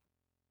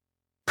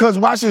 Because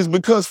watch this,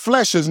 because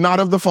flesh is not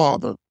of the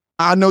Father.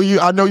 I know you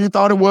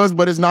thought it was,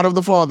 but it's not of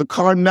the Father.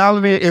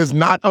 Carnality is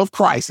not of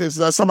Christ.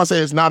 Somebody say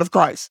it's not of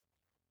Christ.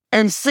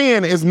 And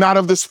sin is not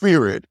of the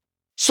Spirit.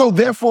 So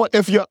therefore,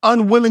 if you're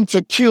unwilling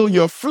to kill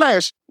your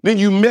flesh, then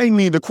you may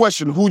need to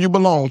question who you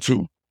belong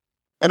to.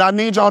 And I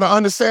need y'all to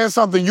understand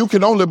something. You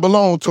can only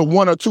belong to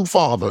one or two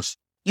fathers.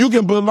 You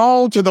can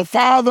belong to the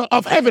Father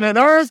of heaven and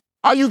earth,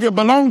 or you can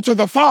belong to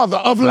the father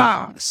of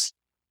lies.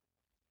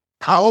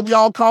 I hope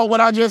y'all caught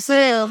what I just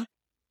said.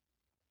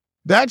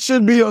 That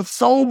should be a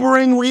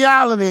sobering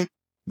reality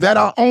that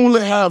I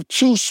only have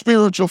two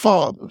spiritual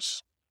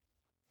fathers,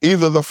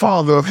 either the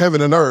Father of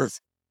heaven and earth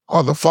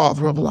or the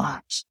father of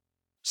lies.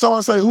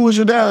 Someone say, who is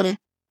your daddy?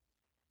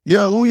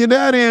 Yeah, who your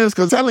daddy is,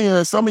 because telling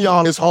you, some of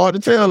y'all, it's hard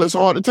to tell. It's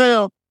hard to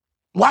tell.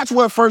 Watch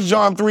what 1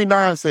 John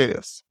 3:9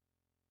 says.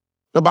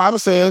 The Bible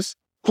says,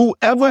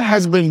 whoever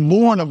has been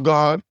born of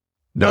God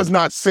does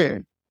not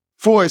sin,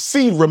 for his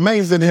seed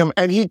remains in him,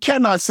 and he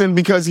cannot sin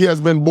because he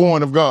has been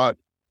born of God.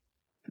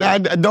 Now,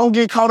 don't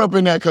get caught up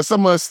in that because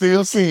some of us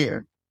still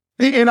sin.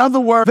 In other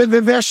words,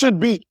 there should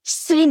be,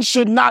 sin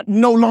should not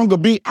no longer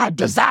be our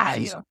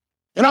desire.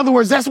 In other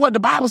words, that's what the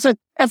Bible said.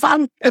 If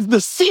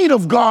the seed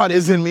of God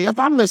is in me, if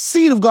I'm the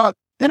seed of God,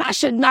 then I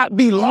should not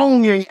be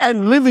longing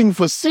and living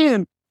for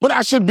sin, but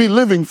I should be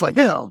living for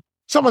him.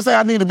 Someone say,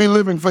 I need to be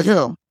living for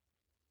him.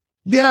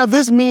 Yeah,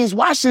 this means,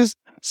 watch this,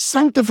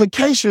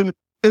 sanctification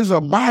is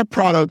a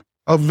byproduct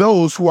of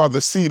those who are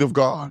the seed of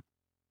God.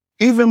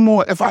 Even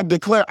more, if I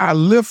declare I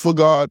live for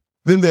God,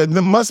 then there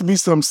must be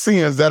some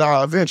sins that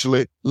I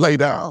eventually lay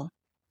down.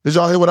 Did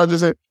y'all hear what I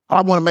just said?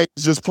 I want to make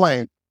it just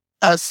plain.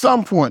 At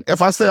some point,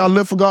 if I say I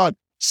live for God,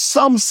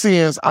 some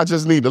sins I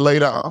just need to lay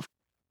down.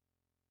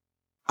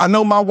 I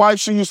know my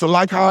wife, she used to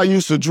like how I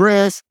used to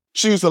dress.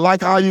 She used to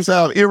like how I used to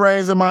have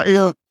earrings in my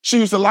ear. She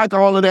used to like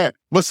all of that.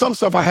 But some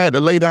stuff I had to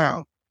lay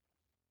down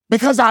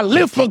because I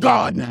live for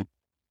God now.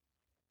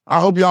 I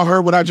hope y'all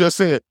heard what I just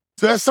said.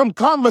 There's some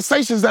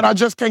conversations that I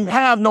just can't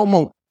have no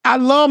more. I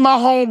love my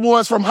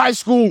homeboys from high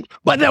school,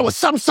 but there was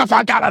some stuff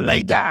I gotta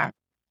lay down.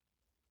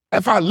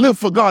 If I live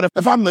for God,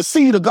 if I'm the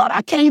seed of God,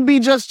 I can't be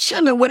just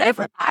chilling with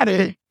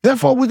everybody.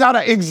 Therefore, we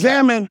gotta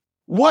examine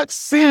what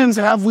sins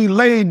have we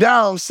laid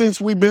down since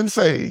we've been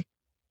saved.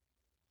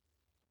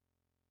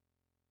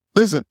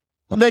 Listen,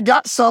 they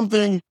got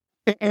something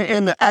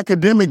in the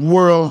academic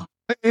world.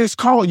 It's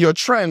called your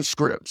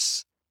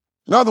transcripts.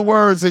 In other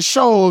words, it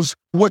shows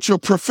what you're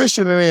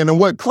proficient in and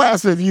what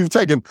classes you've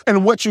taken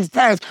and what you've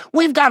passed.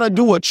 We've got to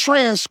do a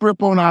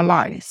transcript on our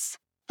lives.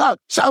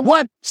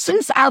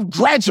 Since I've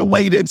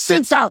graduated,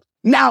 since I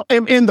now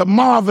am in the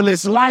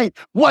marvelous light,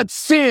 what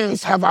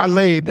sins have I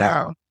laid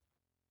down?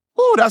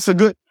 Oh,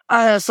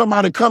 I had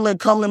somebody come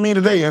to me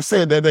today and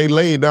said that they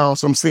laid down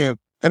some sin.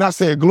 And I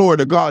said, glory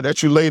to God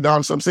that you laid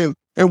down some sin.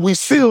 And we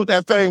sealed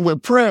that thing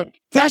with prayer.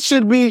 That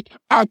should be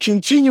our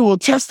continual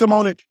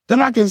testimony that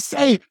I can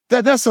say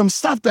that there's some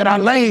stuff that I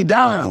laid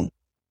down.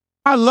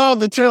 I love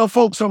to tell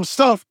folks some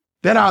stuff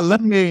that I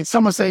laid,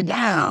 someone say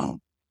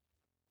down.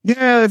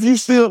 Yeah, if you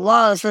still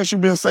lying since you've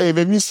been saved,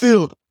 if you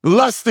still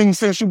lusting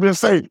since you've been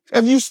saved,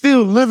 if you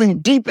still living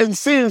deep in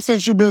sin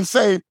since you've been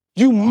saved,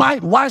 you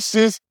might, watch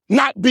this,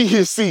 not be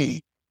his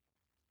seed.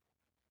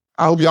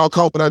 I hope y'all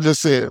caught what I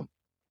just said.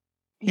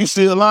 You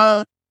still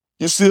lying,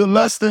 you still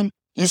lusting,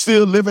 you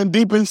still living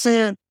deep in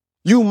sin,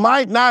 you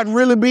might not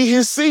really be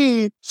his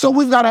seed. So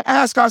we've got to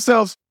ask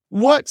ourselves,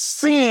 what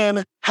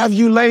sin have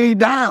you laid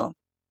down?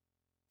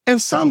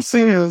 And some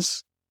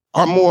sins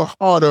are more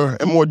harder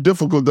and more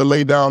difficult to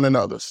lay down than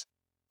others.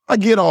 I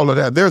get all of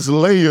that. There's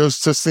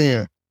layers to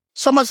sin.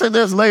 Somebody say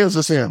there's layers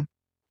to sin.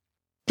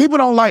 People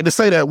don't like to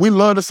say that. We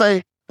love to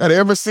say that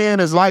every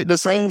sin is like the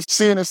same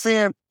sin as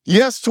sin.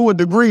 Yes, to a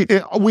degree,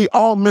 we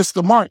all miss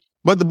the mark.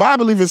 But the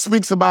Bible even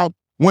speaks about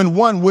when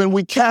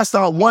we cast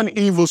out one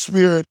evil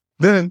spirit,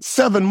 then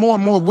seven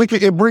more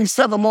wicked, it brings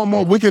seven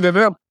more wicked to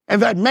them.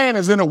 And that man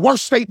is in a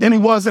worse state than he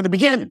was in the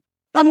beginning.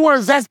 In other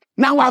words,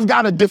 now I've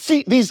got to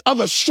defeat these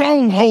other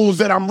strongholds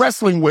that I'm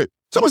wrestling with.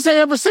 Someone say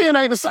every sin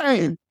ain't the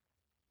same.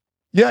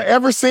 Yeah,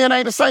 every sin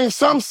ain't the same.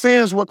 Some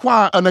sins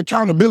require an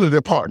accountability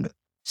partner.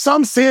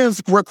 Some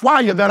sins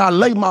require that I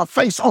lay my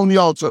face on the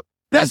altar.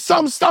 There's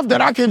some stuff that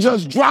I can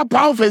just drop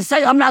off and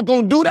say, I'm not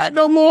going to do that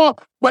no more.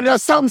 But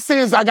there's some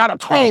sins I got to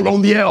call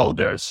on the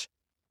elders.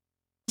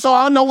 So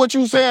I know what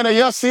you're saying, that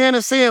yes, sin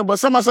is sin, but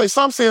somebody say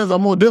some sins are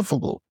more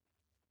difficult.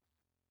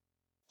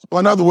 So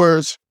in other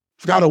words,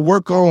 I've got to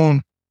work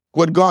on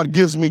what God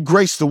gives me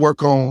grace to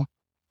work on.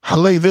 I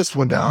lay this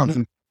one down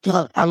and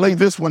I lay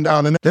this one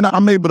down, and then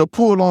I'm able to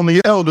pull on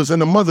the elders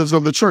and the mothers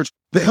of the church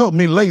to help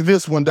me lay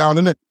this one down.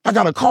 And then I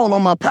got to call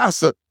on my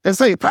pastor and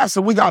say, Pastor,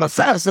 we got to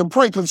fast and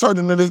pray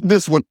concerning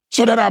this one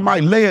so that I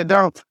might lay it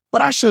down.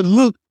 But I should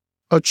look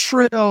a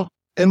trail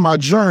in my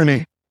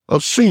journey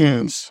of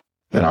sins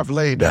that I've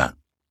laid down.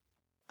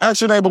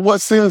 Ask your neighbor,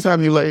 what sins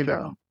have you laid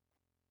down?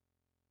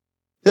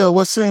 Yeah,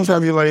 what sins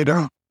have you laid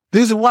down?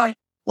 This is why.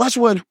 Watch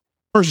what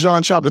 1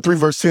 John chapter 3,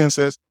 verse 10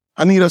 says.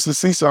 I need us to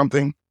see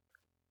something.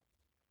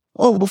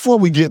 Oh, before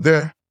we get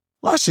there,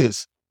 watch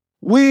this.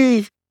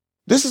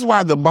 This is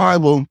why the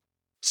Bible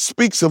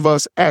speaks of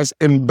us as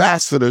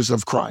ambassadors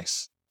of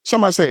Christ.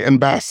 Somebody say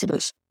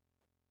ambassadors.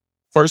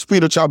 1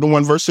 Peter chapter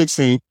 1, verse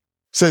 16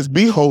 says,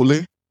 be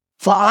holy,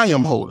 for I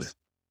am holy.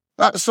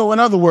 So in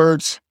other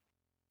words,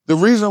 the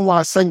reason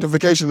why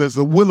sanctification is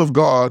the will of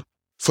God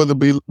for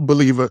the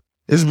believer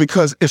is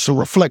because it's a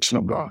reflection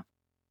of God.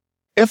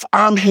 If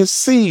I'm his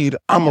seed,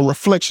 I'm a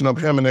reflection of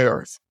him in the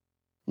earth.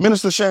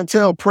 Minister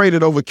Chantel prayed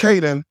it over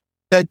Caden,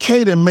 that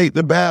Caden made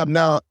the Bab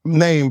now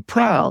name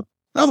proud.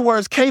 In other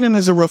words, Caden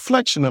is a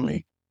reflection of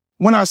me.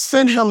 When I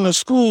send him to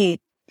school,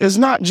 it's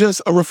not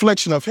just a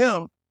reflection of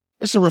him,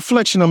 it's a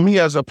reflection of me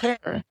as a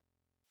parent.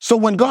 So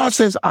when God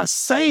says, I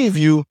save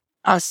you,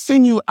 I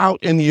send you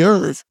out in the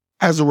earth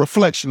as a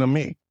reflection of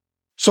me.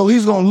 So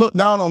he's going to look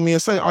down on me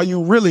and say, are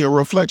you really a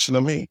reflection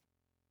of me?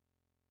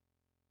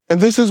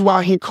 And this is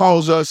why he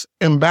calls us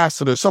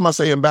ambassadors. Somebody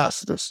say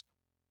ambassadors.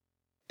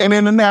 And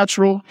in the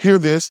natural, hear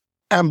this,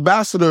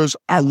 ambassadors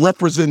are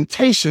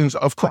representations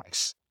of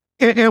Christ.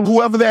 And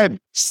whoever that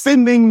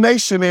sending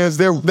nation is,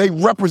 they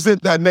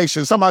represent that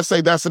nation. Somebody say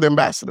that's an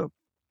ambassador.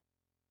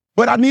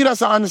 But I need us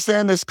to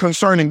understand this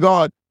concerning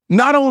God.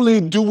 Not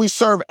only do we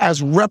serve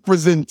as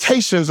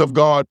representations of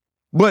God,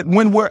 but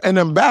when we're an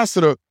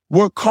ambassador,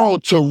 we're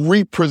called to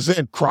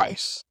represent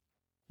Christ.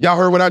 Y'all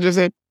heard what I just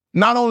said?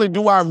 Not only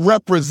do I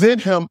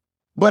represent him,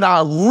 but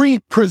I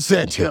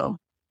represent him.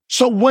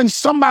 So when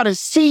somebody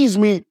sees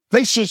me,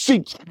 they should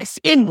see Christ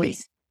in me.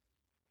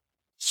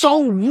 So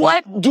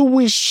what do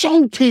we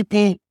show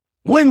people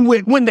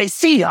when they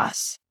see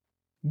us?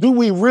 Do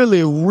we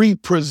really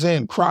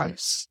represent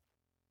Christ?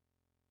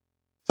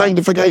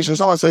 Sanctification.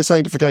 Someone say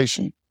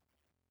sanctification.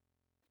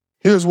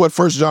 Here's what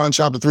 1 John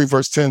chapter 3,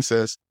 verse 10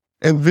 says.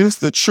 And this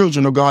the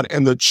children of God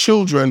and the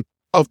children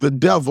of the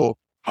devil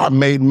are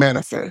made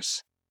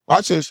manifest.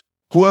 Watch this.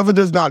 Whoever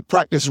does not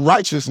practice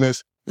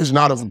righteousness is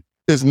not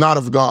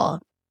of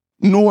God,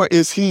 nor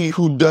is he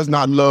who does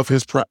not love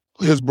his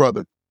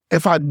brother.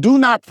 If I do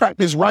not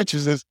practice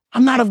righteousness,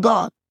 I'm not of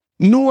God,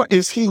 nor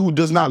is he who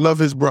does not love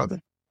his brother.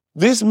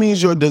 This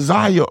means your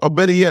desire, or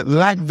better yet,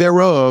 lack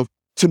thereof,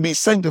 to be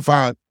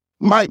sanctified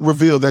might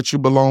reveal that you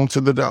belong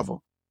to the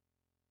devil.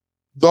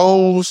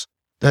 Those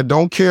that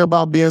don't care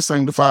about being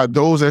sanctified,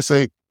 those that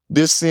say,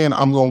 this sin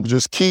I'm going to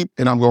just keep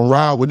and I'm going to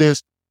ride with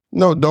this.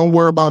 No, don't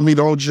worry about me.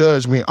 Don't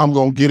judge me. I'm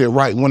going to get it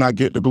right when I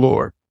get the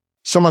glory.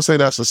 Somebody say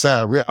that's a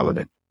sad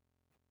reality.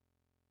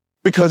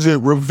 because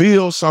it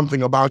reveals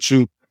something about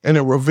you, and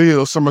it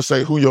reveals, someone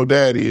say, who your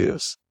daddy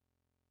is.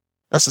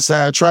 That's a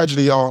sad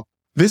tragedy, y'all.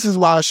 This is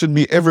why it should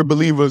be every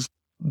believer's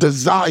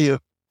desire.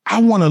 I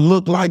want to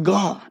look like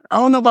God. I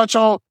don't know about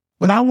y'all,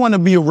 but I want to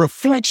be a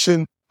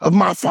reflection of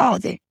my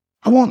Father.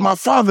 I want my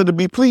Father to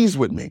be pleased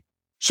with me.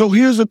 So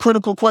here's the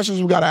critical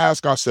questions we got to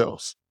ask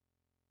ourselves.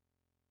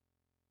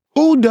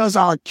 Who does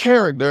our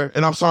character,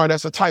 and I'm sorry,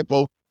 that's a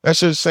typo, that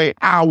should say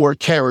our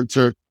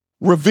character,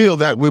 reveal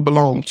that we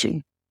belong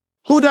to?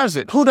 Who does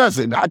it? Who does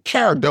it? Our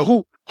character,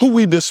 who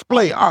we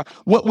display,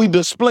 what we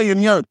display in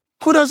the earth.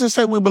 Who does it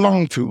say we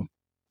belong to?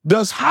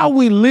 Does how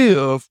we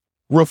live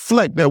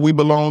reflect that we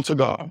belong to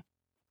God?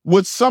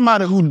 Would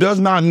somebody who does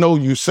not know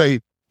you say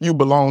you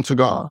belong to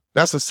God?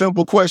 That's a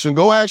simple question.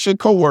 Go ask your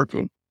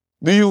coworker.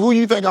 Who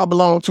you think I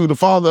belong to, the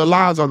Father of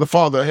lies or the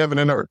Father of heaven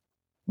and earth?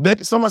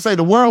 Somebody say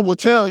the world will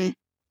tell you.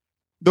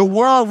 The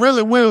world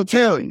really will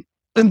tell you.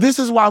 And this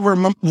is why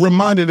we're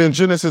reminded in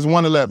Genesis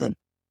 1:11,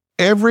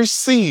 every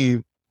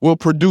seed will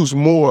produce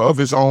more of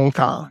its own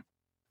kind.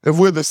 If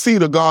we're the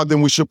seed of God,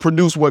 then we should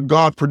produce what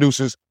God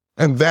produces,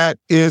 and that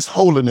is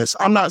holiness.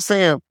 I'm not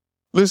saying,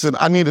 listen,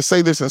 I need to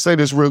say this and say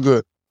this real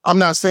good. I'm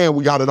not saying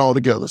we got it all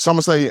together.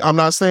 Someone say, I'm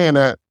not saying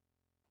that.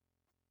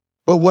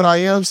 But what I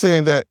am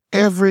saying that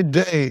every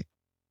day,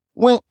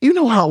 well, you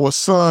know how a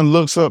son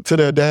looks up to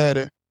their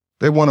daddy?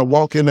 They want to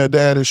walk in their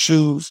daddy's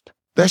shoes.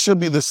 That should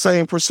be the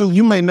same pursuit.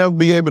 You may never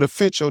be able to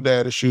fit your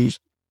daddy's shoes,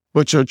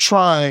 but you're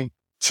trying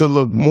to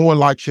look more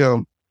like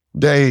him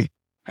day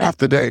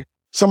after day.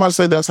 Somebody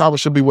say that's how it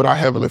should be with our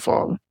Heavenly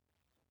Father.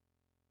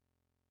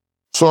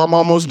 So I'm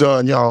almost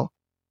done, y'all.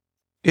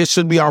 It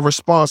should be our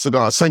response to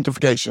God,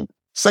 sanctification.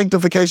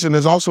 Sanctification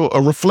is also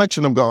a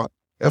reflection of God.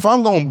 If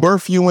I'm going to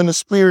birth you in the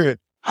Spirit,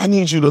 I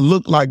need you to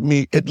look like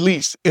me, at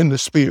least in the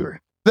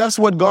Spirit. That's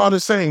what God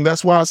is saying.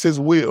 That's why it's His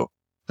will.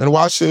 And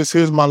watch this.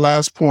 Here's my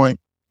last point.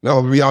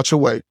 That'll be out your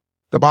way.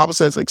 The Bible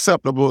says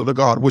acceptable to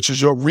God, which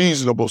is your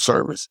reasonable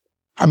service.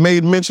 I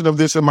made mention of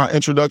this in my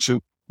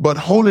introduction, but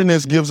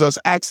holiness gives us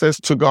access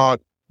to God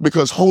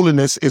because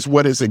holiness is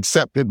what is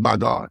accepted by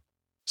God.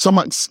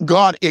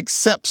 God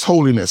accepts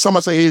holiness.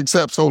 Somebody say He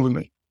accepts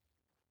holiness.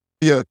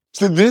 Yeah.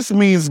 So this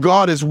means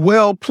God is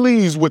well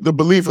pleased with the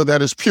believer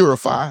that is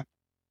purified.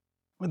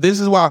 This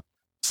is why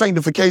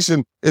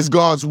sanctification is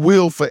God's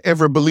will for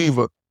every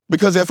believer.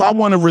 Because if I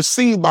want to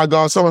receive by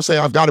God, someone say,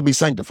 I've got to be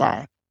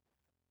sanctified.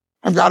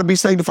 I've got to be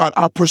sanctified.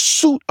 Our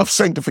pursuit of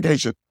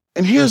sanctification.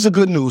 And here's the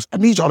good news. I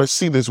need y'all to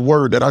see this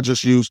word that I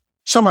just used.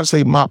 Somebody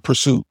say, my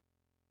pursuit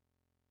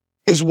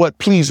is what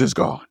pleases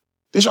God.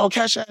 Did y'all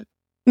catch that?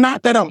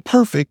 Not that I'm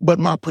perfect, but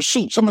my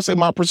pursuit. Somebody say,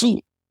 my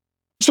pursuit.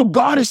 So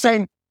God is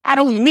saying, I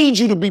don't need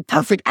you to be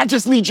perfect. I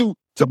just need you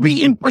to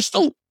be in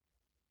pursuit.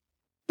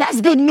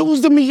 That's good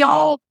news to me,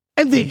 y'all.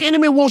 And the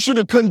enemy wants you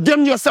to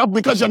condemn yourself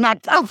because you're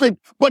not perfect.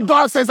 But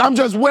God says, I'm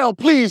just well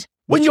pleased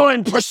when you're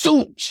in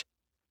pursuit.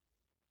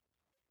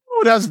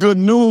 Oh, that's good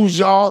news,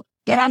 y'all.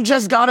 That I'm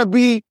just got to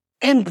be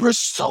in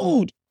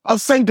pursuit of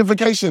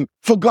sanctification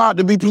for God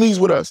to be pleased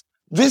with us.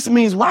 This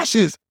means, watch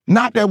this,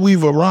 not that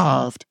we've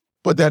arrived,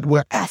 but that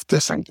we're after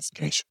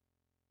sanctification.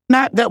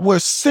 Not that we're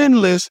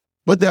sinless,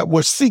 but that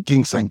we're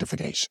seeking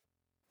sanctification.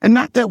 And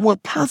not that we're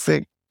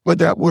perfect, but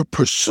that we're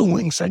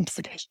pursuing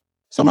sanctification.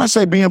 Somebody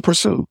say be in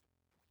pursuit.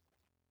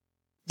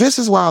 This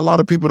is why a lot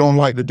of people don't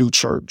like to do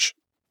church,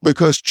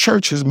 because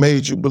church has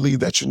made you believe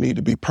that you need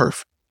to be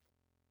perfect.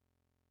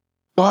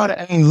 God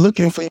ain't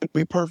looking for you to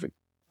be perfect.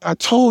 I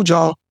told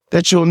y'all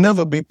that you'll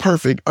never be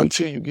perfect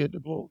until you get the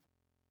glory.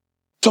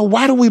 So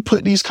why do we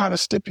put these kind of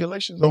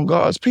stipulations on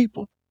God's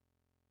people?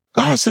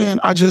 God's saying,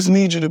 I just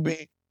need you to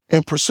be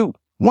in pursuit.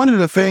 One of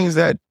the things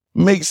that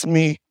makes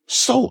me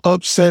so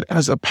upset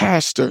as a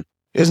pastor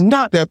is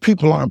not that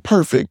people aren't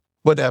perfect,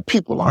 but that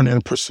people aren't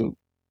in pursuit.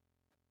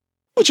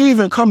 Would you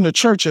even come to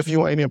church if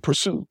you ain't in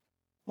pursuit?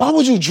 Why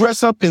would you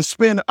dress up and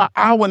spend an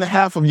hour and a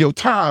half of your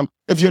time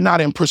if you're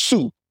not in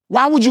pursuit?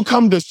 Why would you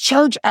come to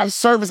church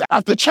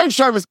after church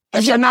service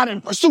if you're not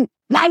in pursuit?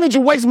 Why would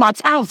you waste my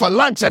time for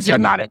lunch if you're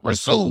not in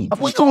pursuit? If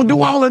we're going to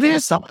do all of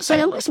this, I'm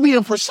saying let's be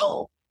in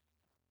pursuit.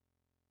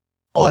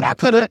 Or I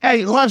could have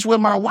ate lunch with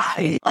my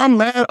wife. I'm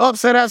mad,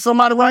 upset at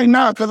somebody right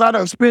now because I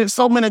done spent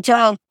so many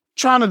time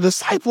trying to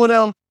disciple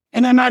them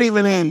and they're not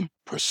even in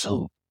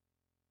pursuit.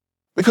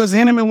 Because the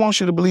enemy wants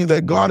you to believe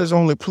that God is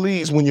only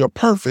pleased when you're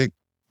perfect,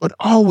 but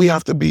all we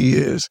have to be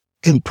is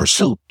in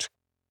pursuit.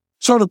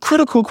 So the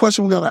critical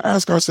question we got to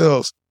ask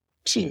ourselves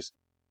is,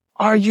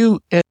 are you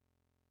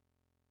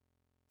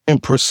in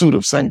pursuit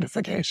of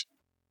sanctification?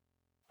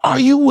 Are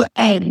you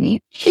at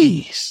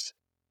least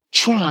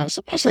trying?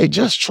 Somebody say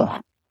just try.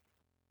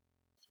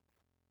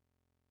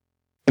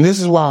 And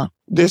this is why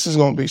this is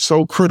going to be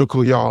so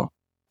critical, y'all,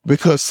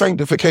 because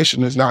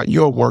sanctification is not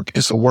your work.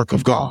 It's a work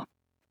of God.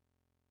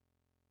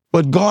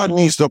 But God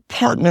needs to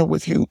partner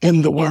with you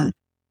in the work.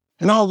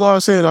 And all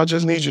God said, I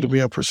just need you to be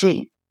in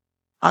pursuit.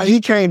 He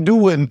can't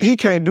do it. He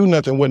can't do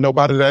nothing with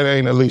nobody that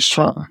ain't at least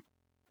trying.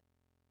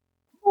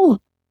 Ooh.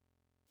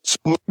 So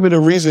maybe the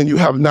reason you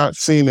have not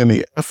seen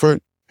any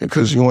effort is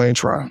because you ain't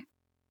trying.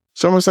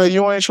 Someone say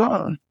you ain't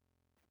trying.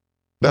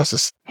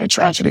 That's a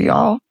tragedy,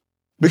 y'all.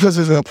 Because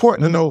it's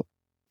important to know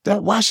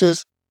that, watch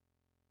this,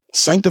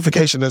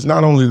 sanctification is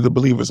not only the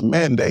believer's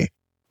mandate,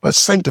 but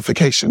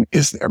sanctification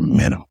is their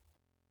minimum.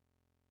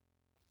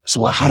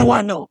 So how do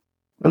I know?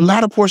 The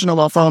latter portion of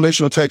our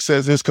foundational text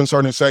says this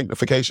concerning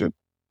sanctification,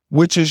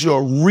 which is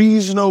your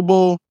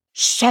reasonable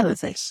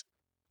service.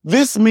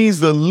 This means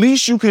the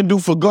least you can do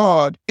for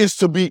God is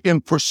to be in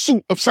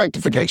pursuit of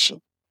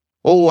sanctification.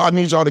 Oh, I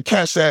need y'all to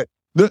catch that.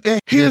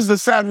 Here's the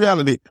sad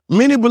reality.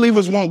 Many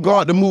believers want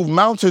God to move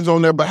mountains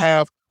on their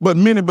behalf, but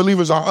many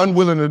believers are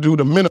unwilling to do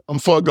the minimum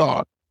for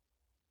God.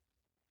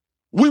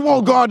 We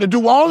want God to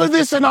do all of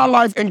this in our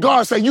life, and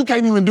God said, you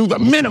can't even do the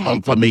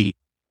minimum for me.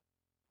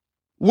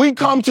 We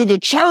come to the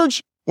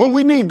church when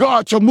we need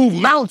God to move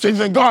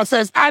mountains, and God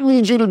says, I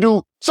need you to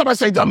do, somebody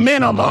say, the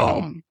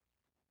minimum.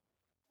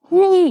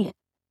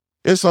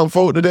 It's some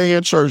folk today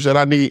in church that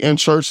I need in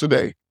church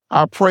today.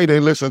 I pray they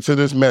listen to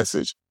this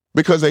message,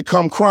 because they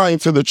come crying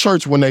to the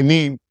church when they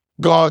need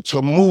God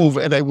to move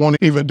and they won't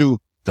even do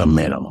the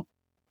minimum.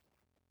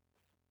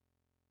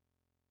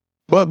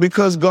 But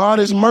because God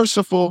is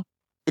merciful,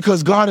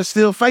 because God is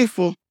still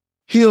faithful,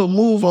 he'll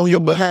move on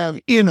your behalf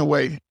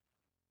anyway.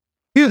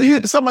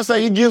 Somebody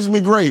say he gives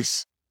me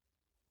grace,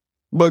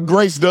 but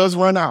grace does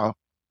run out.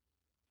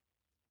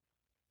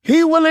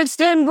 He will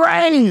extend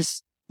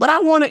grace,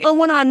 but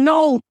when I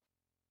know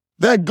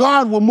that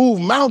God will move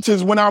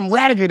mountains when I'm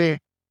raggedy,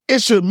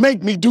 it should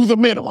make me do the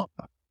minimum.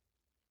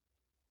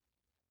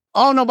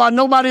 I don't know about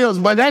nobody else,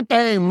 but that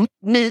thing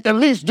needs at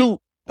least do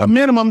the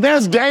minimum.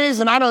 There's days,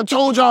 and I done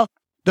told y'all,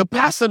 the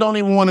pastor don't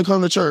even want to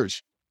come to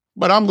church,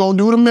 but I'm going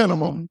to do the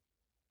minimum.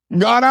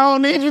 God, I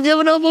don't need you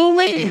giving up on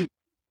me.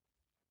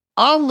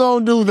 I'm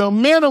going to do the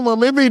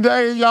minimum. Every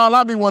day, y'all,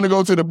 I be want to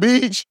go to the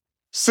beach,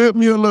 sip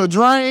me a little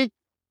drink,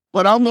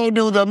 but I'm going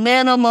to do the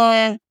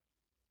minimum.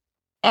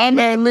 I'm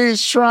at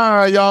least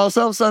trying, y'all.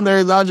 Some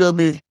Sundays I'll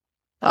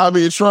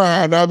be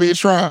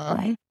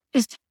trying.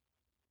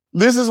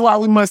 This is why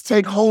we must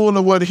take hold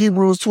of what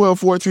Hebrews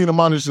 12:14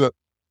 admonishes us.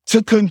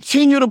 To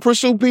continue to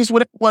pursue peace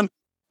with everyone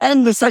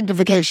and the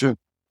sanctification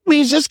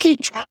means just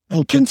keep trying.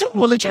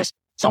 Continually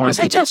someone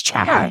say just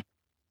try.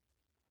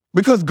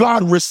 Because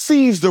God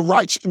receives the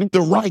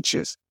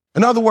righteous.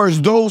 In other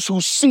words, those who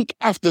seek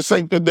after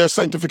their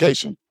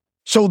sanctification.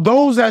 So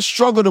those that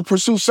struggle to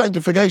pursue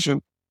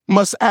sanctification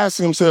must ask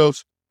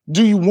themselves,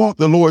 do you want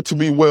the Lord to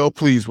be well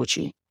pleased with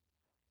you?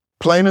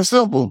 Plain and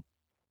simple.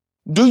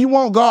 Do you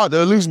want God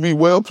to at least be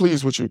well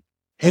pleased with you?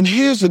 And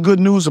here's the good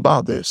news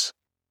about this.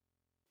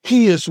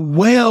 He is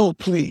well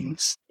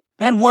pleased.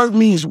 That word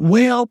means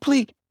well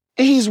pleased.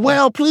 And he's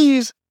well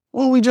pleased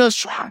when we just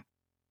try.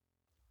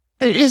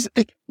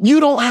 You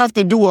don't have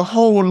to do a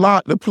whole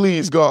lot to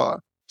please God.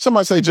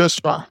 Somebody say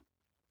just try.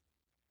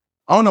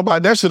 I don't know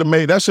about that.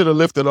 That should have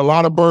lifted a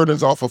lot of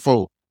burdens off of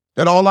folk.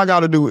 That all I got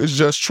to do is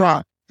just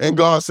try. And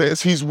God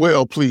says he's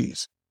well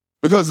pleased.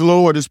 Because the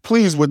Lord is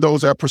pleased with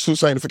those that pursue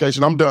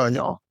sanctification. I'm done,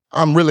 y'all.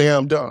 I really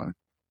am done.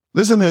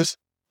 Listen to this.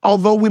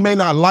 Although we may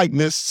not like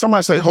this,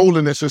 somebody say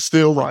holiness is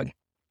still right.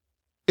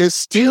 It's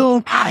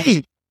still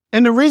right.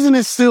 And the reason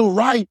it's still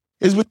right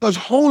is because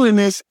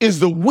holiness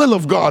is the will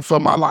of God for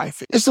my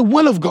life. It's the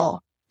will of God.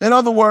 In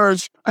other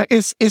words,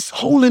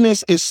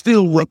 holiness is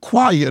still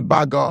required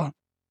by God.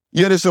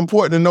 Yet it's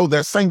important to know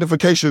that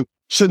sanctification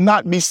should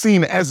not be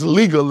seen as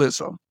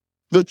legalism.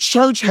 The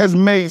church has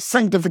made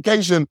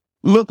sanctification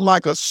look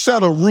like a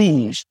set of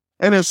rules.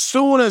 And as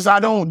soon as I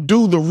don't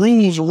do the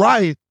rules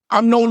right,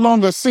 I'm no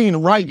longer seen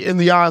right in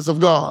the eyes of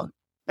God.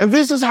 And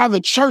this is how the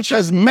church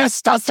has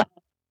messed us up.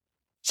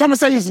 Someone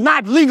say it's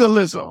not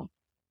legalism.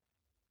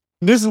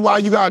 This is why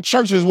you got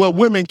churches where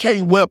women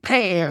can't wear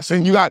pants,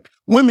 and you got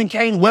women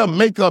can't wear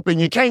makeup, and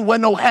you can't wear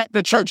no hat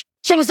to church.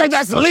 Someone say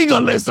that's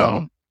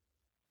legalism.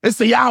 It's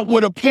the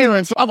outward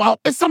appearance.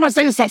 Somebody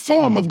say it's a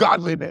form of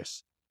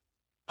godliness.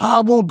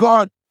 I want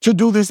God to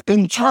do this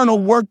internal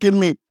work in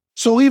me.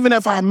 So even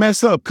if I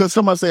mess up, because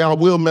somebody say I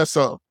will mess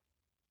up.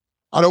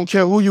 I don't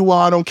care who you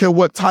are. I don't care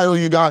what title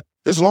you got.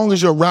 As long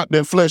as you're wrapped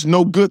in flesh,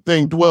 no good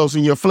thing dwells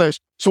in your flesh.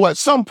 So at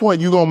some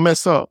point, you're going to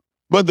mess up.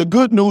 But the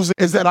good news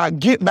is that I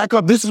get back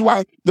up. This is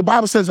why the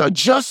Bible says a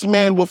just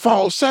man will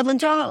fall 7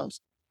 times.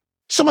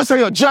 Somebody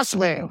say a just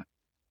man.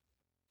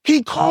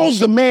 He calls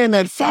the man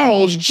that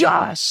falls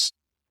just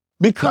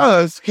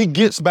because he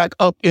gets back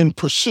up in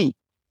pursuit.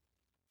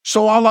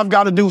 So all I've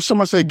got to do,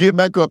 somebody say, get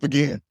back up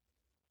again.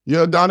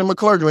 Yeah, Donnie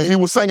McClurkin, he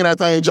was singing that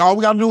thing. All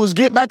we got to do is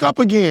get back up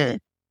again.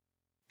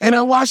 And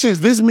then watch this.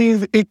 This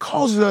means it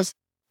causes us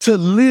to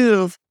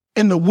live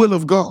in the will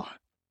of God.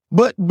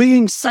 But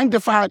being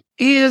sanctified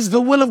is the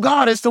will of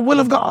God. It's the will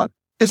of God.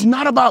 It's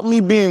not about me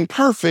being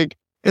perfect.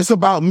 It's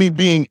about me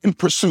being in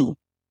pursuit.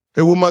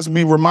 And we must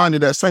be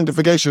reminded that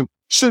sanctification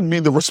should be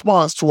the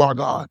response to our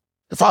God.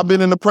 If I've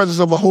been in the presence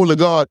of a holy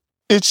God,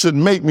 it should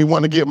make me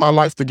want to get my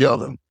life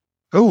together.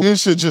 Oh, it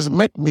should just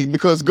make me,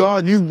 because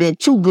God, you've been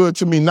too good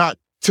to me not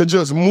to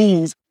just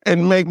move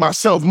and make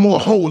myself more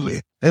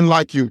holy and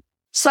like you.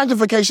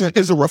 Sanctification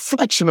is a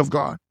reflection of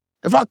God.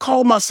 If I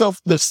call myself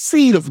the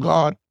seed of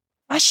God,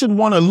 I should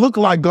want to look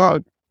like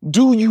God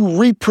Do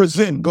you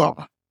represent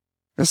God?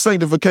 And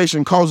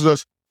sanctification causes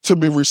us to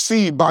be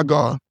received by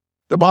God.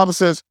 The Bible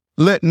says,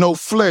 let no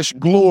flesh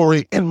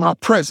glory in my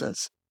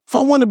presence. If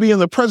I want to be in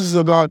the presence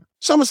of God,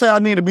 someone say I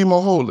need to be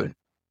more holy.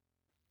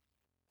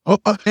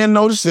 And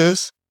notice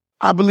this,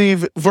 I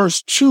believe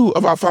verse 2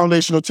 of our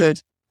foundational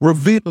text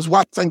reveals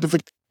what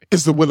sanctification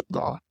is the will of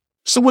God.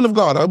 It's the will of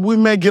God. We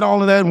may get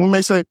all of that and we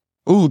may say,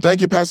 ooh,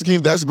 thank you, Pastor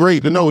Keith, that's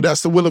great to know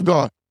that's the will of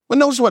God. But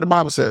notice what the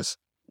Bible says.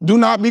 Do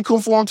not be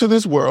conformed to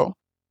this world,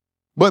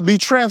 but be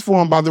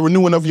transformed by the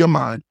renewing of your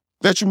mind,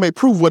 that you may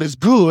prove what is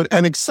good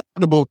and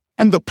acceptable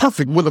and the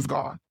perfect will of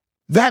God.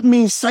 That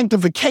means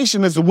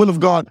sanctification is the will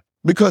of God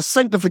because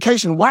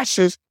sanctification, watch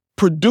this,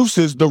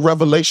 produces the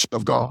revelation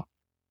of God.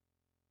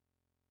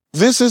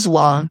 This is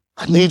why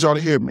I need y'all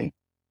to hear me.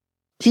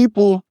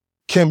 People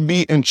can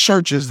be in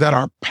churches that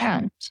are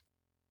packed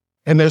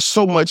and there's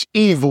so much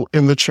evil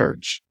in the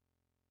church.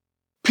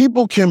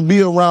 People can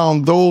be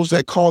around those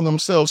that call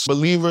themselves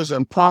believers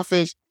and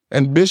prophets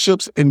and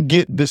bishops and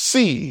get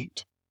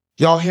deceived.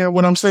 Y'all hear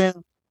what I'm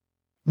saying?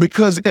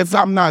 Because if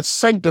I'm not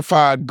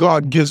sanctified,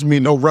 God gives me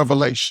no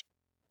revelation.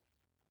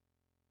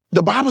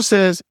 The Bible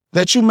says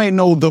that you may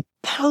know the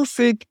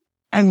perfect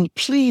and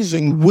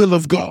pleasing will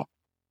of God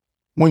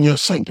when you're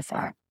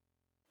sanctified.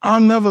 I'll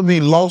never be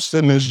lost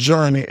in this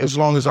journey as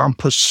long as I'm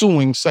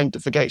pursuing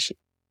sanctification.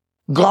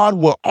 God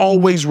will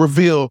always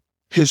reveal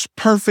his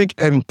perfect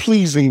and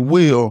pleasing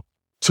will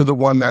to the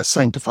one that's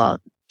sanctified.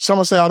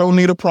 Someone say, I don't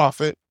need a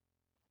prophet.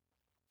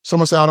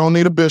 Someone say, I don't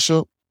need a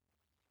bishop.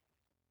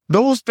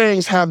 Those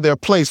things have their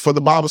place, for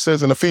the Bible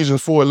says in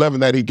Ephesians 4:11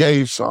 that he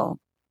gave some.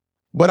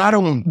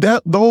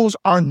 But those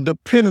aren't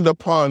dependent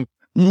upon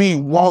me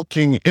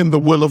walking in the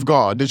will of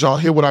God. Did y'all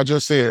hear what I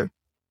just said?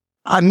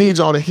 I need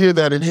y'all to hear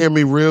that and hear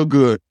me real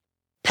good.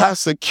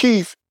 Pastor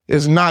Keith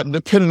is not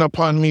dependent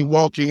upon me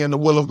walking in the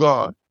will of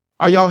God.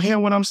 Are y'all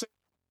hearing what I'm saying?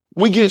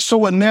 We get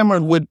so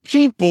enamored with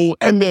people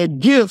and their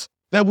gifts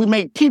that we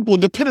make people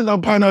dependent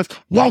upon us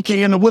walking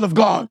in the will of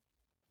God.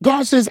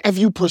 God says, if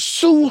you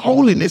pursue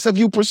holiness, if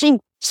you pursue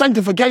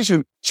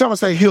sanctification, someone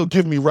say, he'll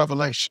give me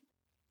revelation.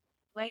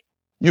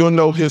 You'll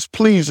know his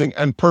pleasing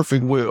and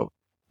perfect will.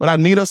 But I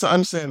need us to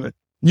understand that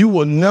you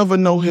will never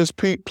know his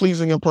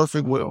pleasing and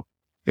perfect will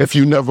if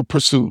you never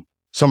pursue,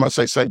 somebody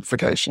say,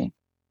 sanctification.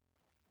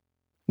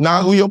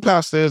 Not who your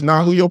pastor is,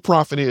 not who your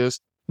prophet is,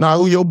 not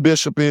who your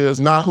bishop is,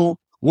 not who,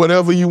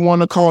 whatever you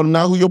want to call him,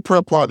 not who your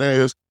prayer partner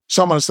is.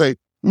 Somebody say,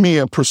 me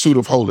in pursuit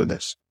of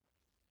holiness.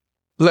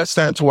 Let's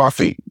stand to our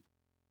feet.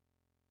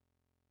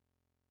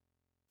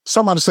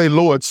 Somebody say,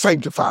 Lord,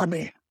 sanctify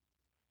me.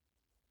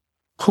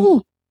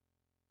 Whew.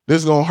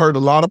 This is going to hurt a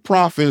lot of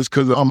prophets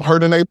because I'm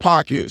hurting their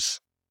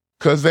pockets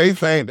because they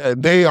think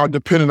that they are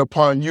dependent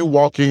upon you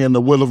walking in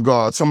the will of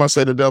God. Somebody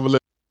say, the devil,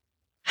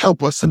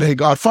 help us today,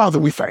 God. Father,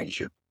 we thank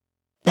you.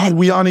 God,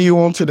 we honor you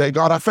on today.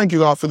 God, I thank you,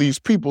 God, for these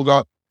people,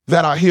 God,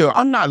 that are here.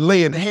 I'm not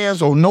laying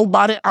hands on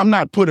nobody. I'm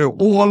not putting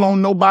oil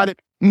on nobody.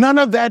 None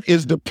of that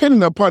is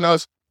dependent upon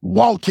us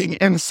walking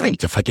in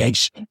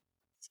sanctification.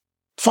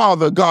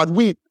 Father, God,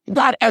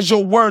 God, as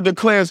your word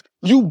declares,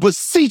 you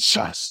beseech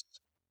us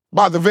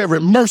by the very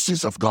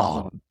mercies of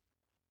God.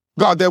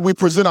 God, that we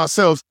present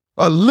ourselves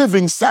a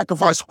living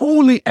sacrifice,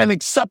 holy and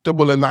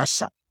acceptable in thy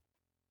sight.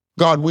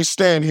 God, we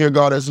stand here,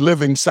 God, as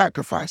living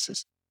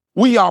sacrifices.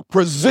 We are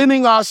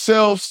presenting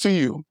ourselves to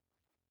you.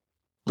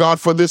 God,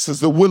 for this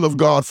is the will of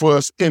God for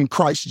us in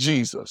Christ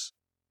Jesus.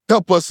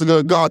 Help us,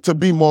 God, to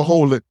be more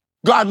holy.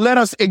 God, let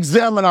us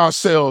examine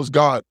ourselves,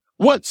 God.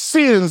 What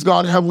sins,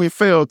 God, have we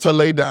failed to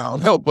lay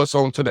down? Help us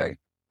on today.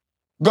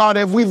 God,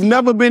 if we've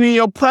never been in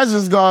your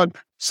presence, God,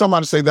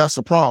 somebody say that's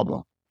a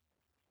problem.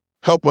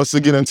 Help us to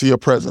get into your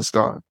presence,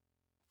 God.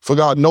 For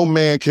God, no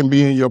man can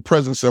be in your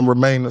presence and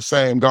remain the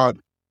same, God.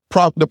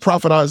 The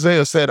prophet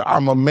Isaiah said,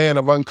 I'm a man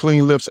of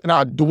unclean lips and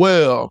I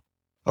dwell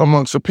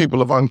amongst the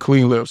people of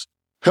unclean lips.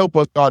 Help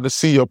us, God, to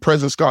see your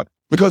presence, God,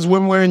 because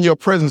when we're in your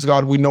presence,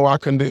 God, we know our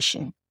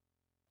condition.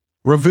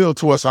 Reveal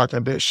to us our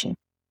condition.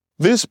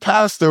 This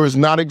pastor is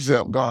not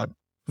exempt, God.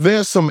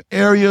 There's some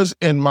areas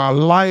in my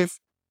life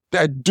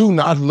that do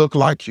not look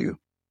like you.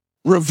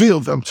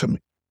 Reveal them to me.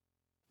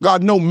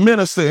 God, no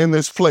minister in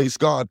this place,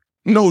 God,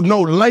 no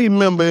lay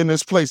member in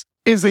this place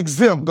is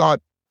exempt, God.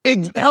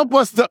 Help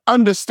us to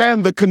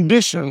understand the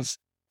conditions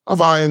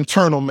of our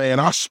internal man,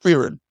 our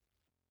spirit.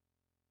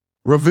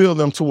 Reveal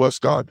them to us,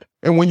 God.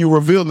 And when you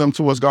reveal them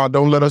to us, God,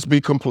 don't let us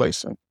be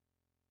complacent.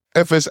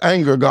 If it's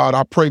anger, God,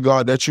 I pray,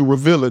 God, that you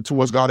reveal it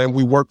to us, God, and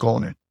we work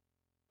on it.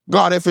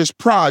 God, if it's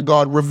pride,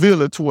 God,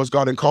 reveal it to us,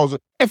 God, and cause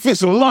it. If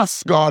it's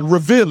lust, God,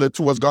 reveal it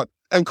to us, God,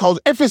 and cause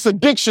it. If it's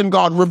addiction,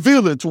 God,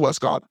 reveal it to us,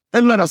 God,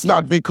 and let us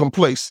not be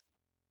complacent.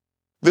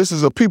 This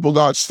is a people,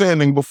 God,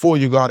 standing before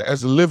you, God,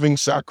 as a living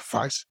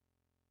sacrifice,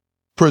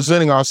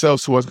 presenting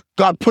ourselves to us.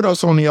 God, put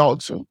us on the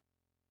altar,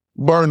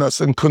 burn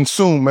us and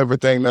consume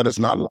everything that is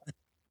not like.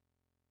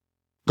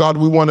 God,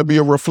 we want to be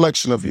a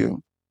reflection of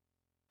you.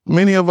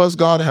 Many of us,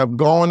 God, have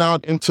gone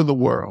out into the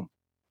world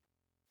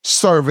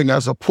serving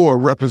as a poor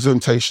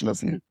representation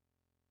of you.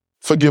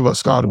 Forgive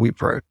us, God, we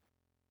pray.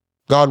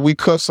 God, we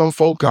cussed some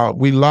folk out.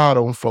 We lied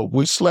on folk.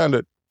 We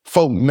slandered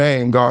folk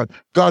name, God.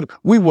 God,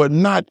 we were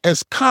not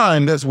as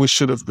kind as we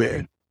should have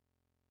been.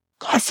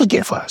 God,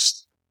 forgive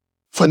us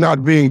for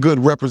not being good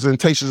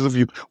representations of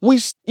you.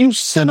 You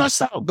sent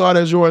us out, God,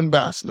 as your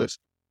ambassadors.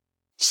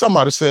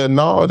 Somebody said,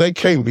 no, they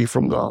can't be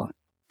from God.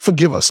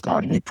 Forgive us,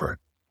 God, we pray.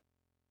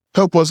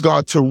 Help us,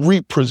 God, to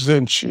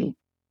represent you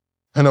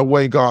in a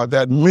way, God,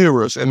 that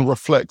mirrors and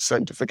reflects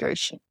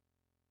sanctification.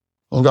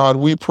 And God,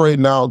 we pray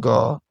now,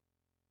 God.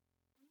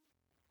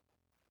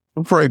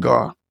 We pray,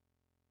 God,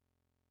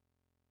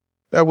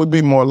 that would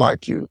be more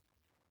like you.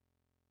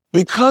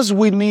 Because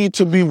we need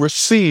to be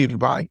received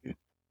by you.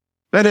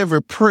 Let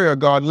every prayer,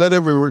 God, let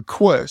every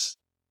request,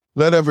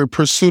 let every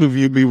pursuit of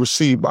you be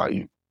received by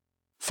you.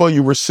 For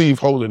you receive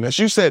holiness.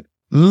 You said,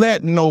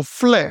 let no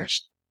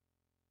flesh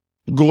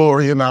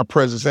glory in our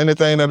presence.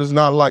 Anything that is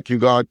not like you,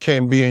 God,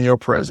 can't be in your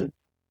presence.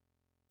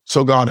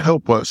 So God,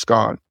 help us,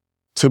 God,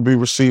 to be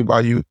received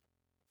by you.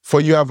 For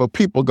you have a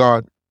people,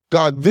 God.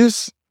 God,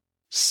 this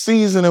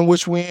season in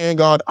which we're in,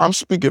 God, I'm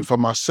speaking for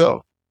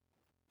myself.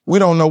 We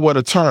don't know where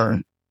to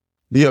turn.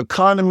 The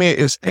economy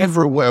is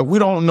everywhere. We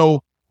don't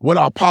know what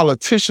our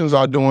politicians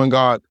are doing,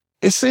 God.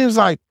 It seems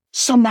like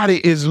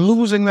somebody is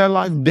losing their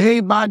life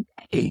day by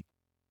day.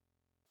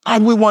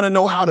 God, we want to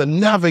know how to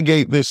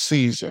navigate this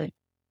season.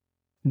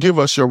 Give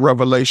us your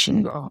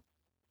revelation, God.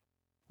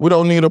 We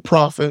don't need a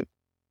prophet.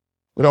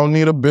 We don't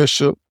need a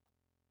bishop.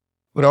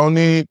 We don't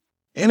need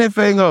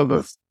anything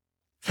other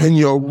than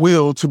your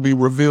will to be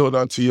revealed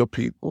unto your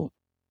people.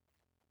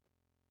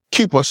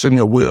 Keep us in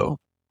your will,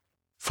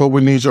 for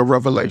we need your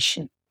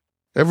revelation.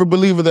 Every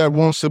believer that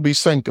wants to be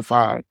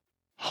sanctified,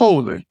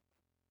 holy,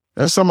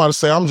 and somebody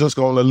say, I'm just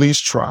going to at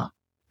least try.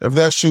 If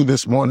that's you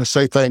this morning,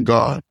 say thank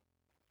God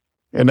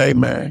and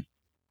amen.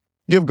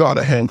 Give God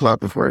a hand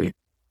clap of praise.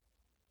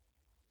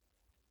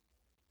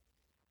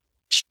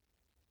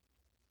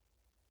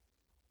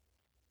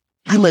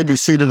 You may be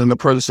seated in the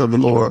presence of the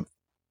Lord.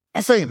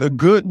 I think the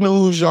good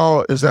news,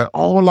 y'all, is that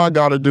all I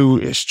got to do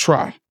is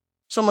try.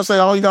 Someone say,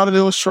 all you got to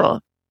do is try.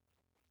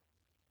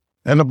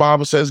 And the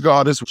Bible says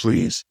God is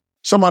pleased.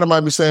 Somebody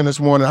might be saying this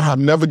morning, I've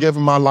never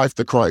given my life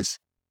to Christ.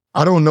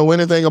 I don't know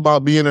anything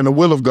about being in the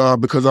will of God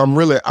because I'm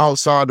really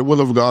outside the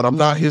will of God. I'm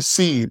not his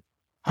seed.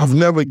 I've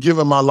never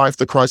given my life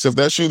to Christ. If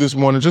that's you this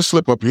morning, just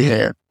slip up your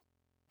hand.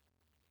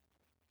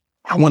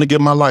 I want to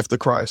give my life to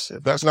Christ.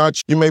 If that's not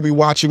you, may be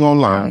watching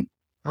online.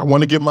 I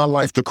want to give my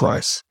life to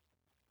Christ.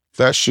 If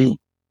that's you,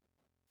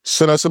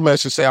 send us a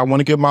message. Say, I want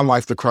to give my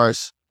life to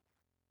Christ.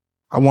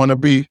 I want to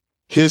be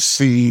his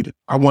seed.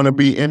 I want to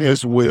be in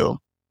his will.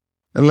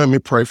 And let me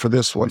pray for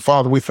this one.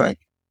 Father, we thank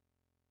you.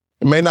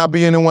 It may not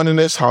be anyone in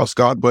this house,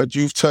 God, but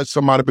you've touched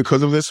somebody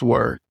because of this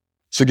word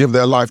to give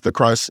their life to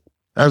Christ.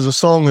 As the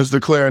song is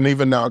declaring,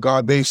 even now,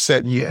 God, they've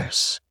said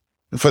yes.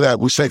 And for that,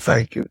 we say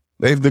thank you.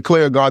 They've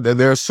declared, God, that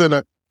they're a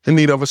sinner in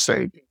need of a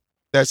Savior.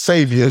 That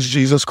Savior is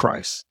Jesus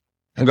Christ.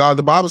 And God,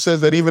 the Bible says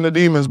that even the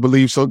demons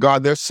believe. So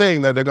God, they're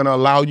saying that they're going to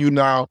allow you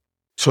now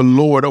to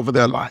lord over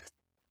their life.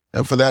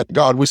 And for that,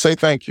 God, we say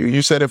thank you.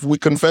 You said if we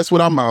confess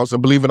with our mouths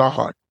and believe in our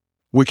heart,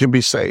 we can be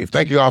saved.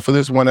 Thank you, God, for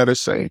this one that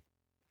is saved.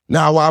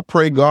 Now I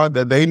pray, God,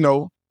 that they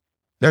know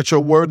that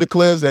your word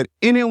declares that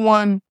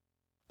anyone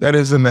that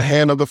is in the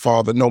hand of the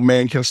Father, no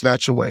man can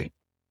snatch away.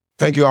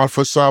 Thank you, God,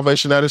 for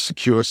salvation that is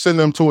secure. Send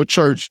them to a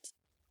church,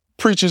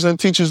 preaches and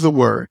teaches the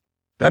word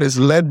that is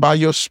led by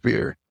your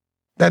Spirit,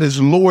 that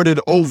is lorded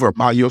over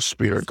by your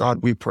Spirit,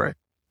 God, we pray,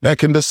 that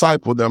can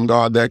disciple them,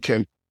 God, that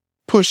can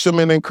push them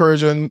and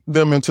encourage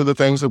them into the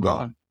things of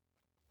God.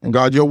 And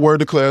God, your word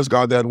declares,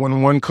 God, that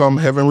when one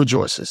comes, heaven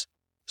rejoices.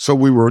 So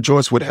we will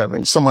rejoice with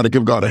heaven. Somebody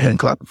give God a hand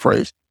clap of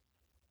praise.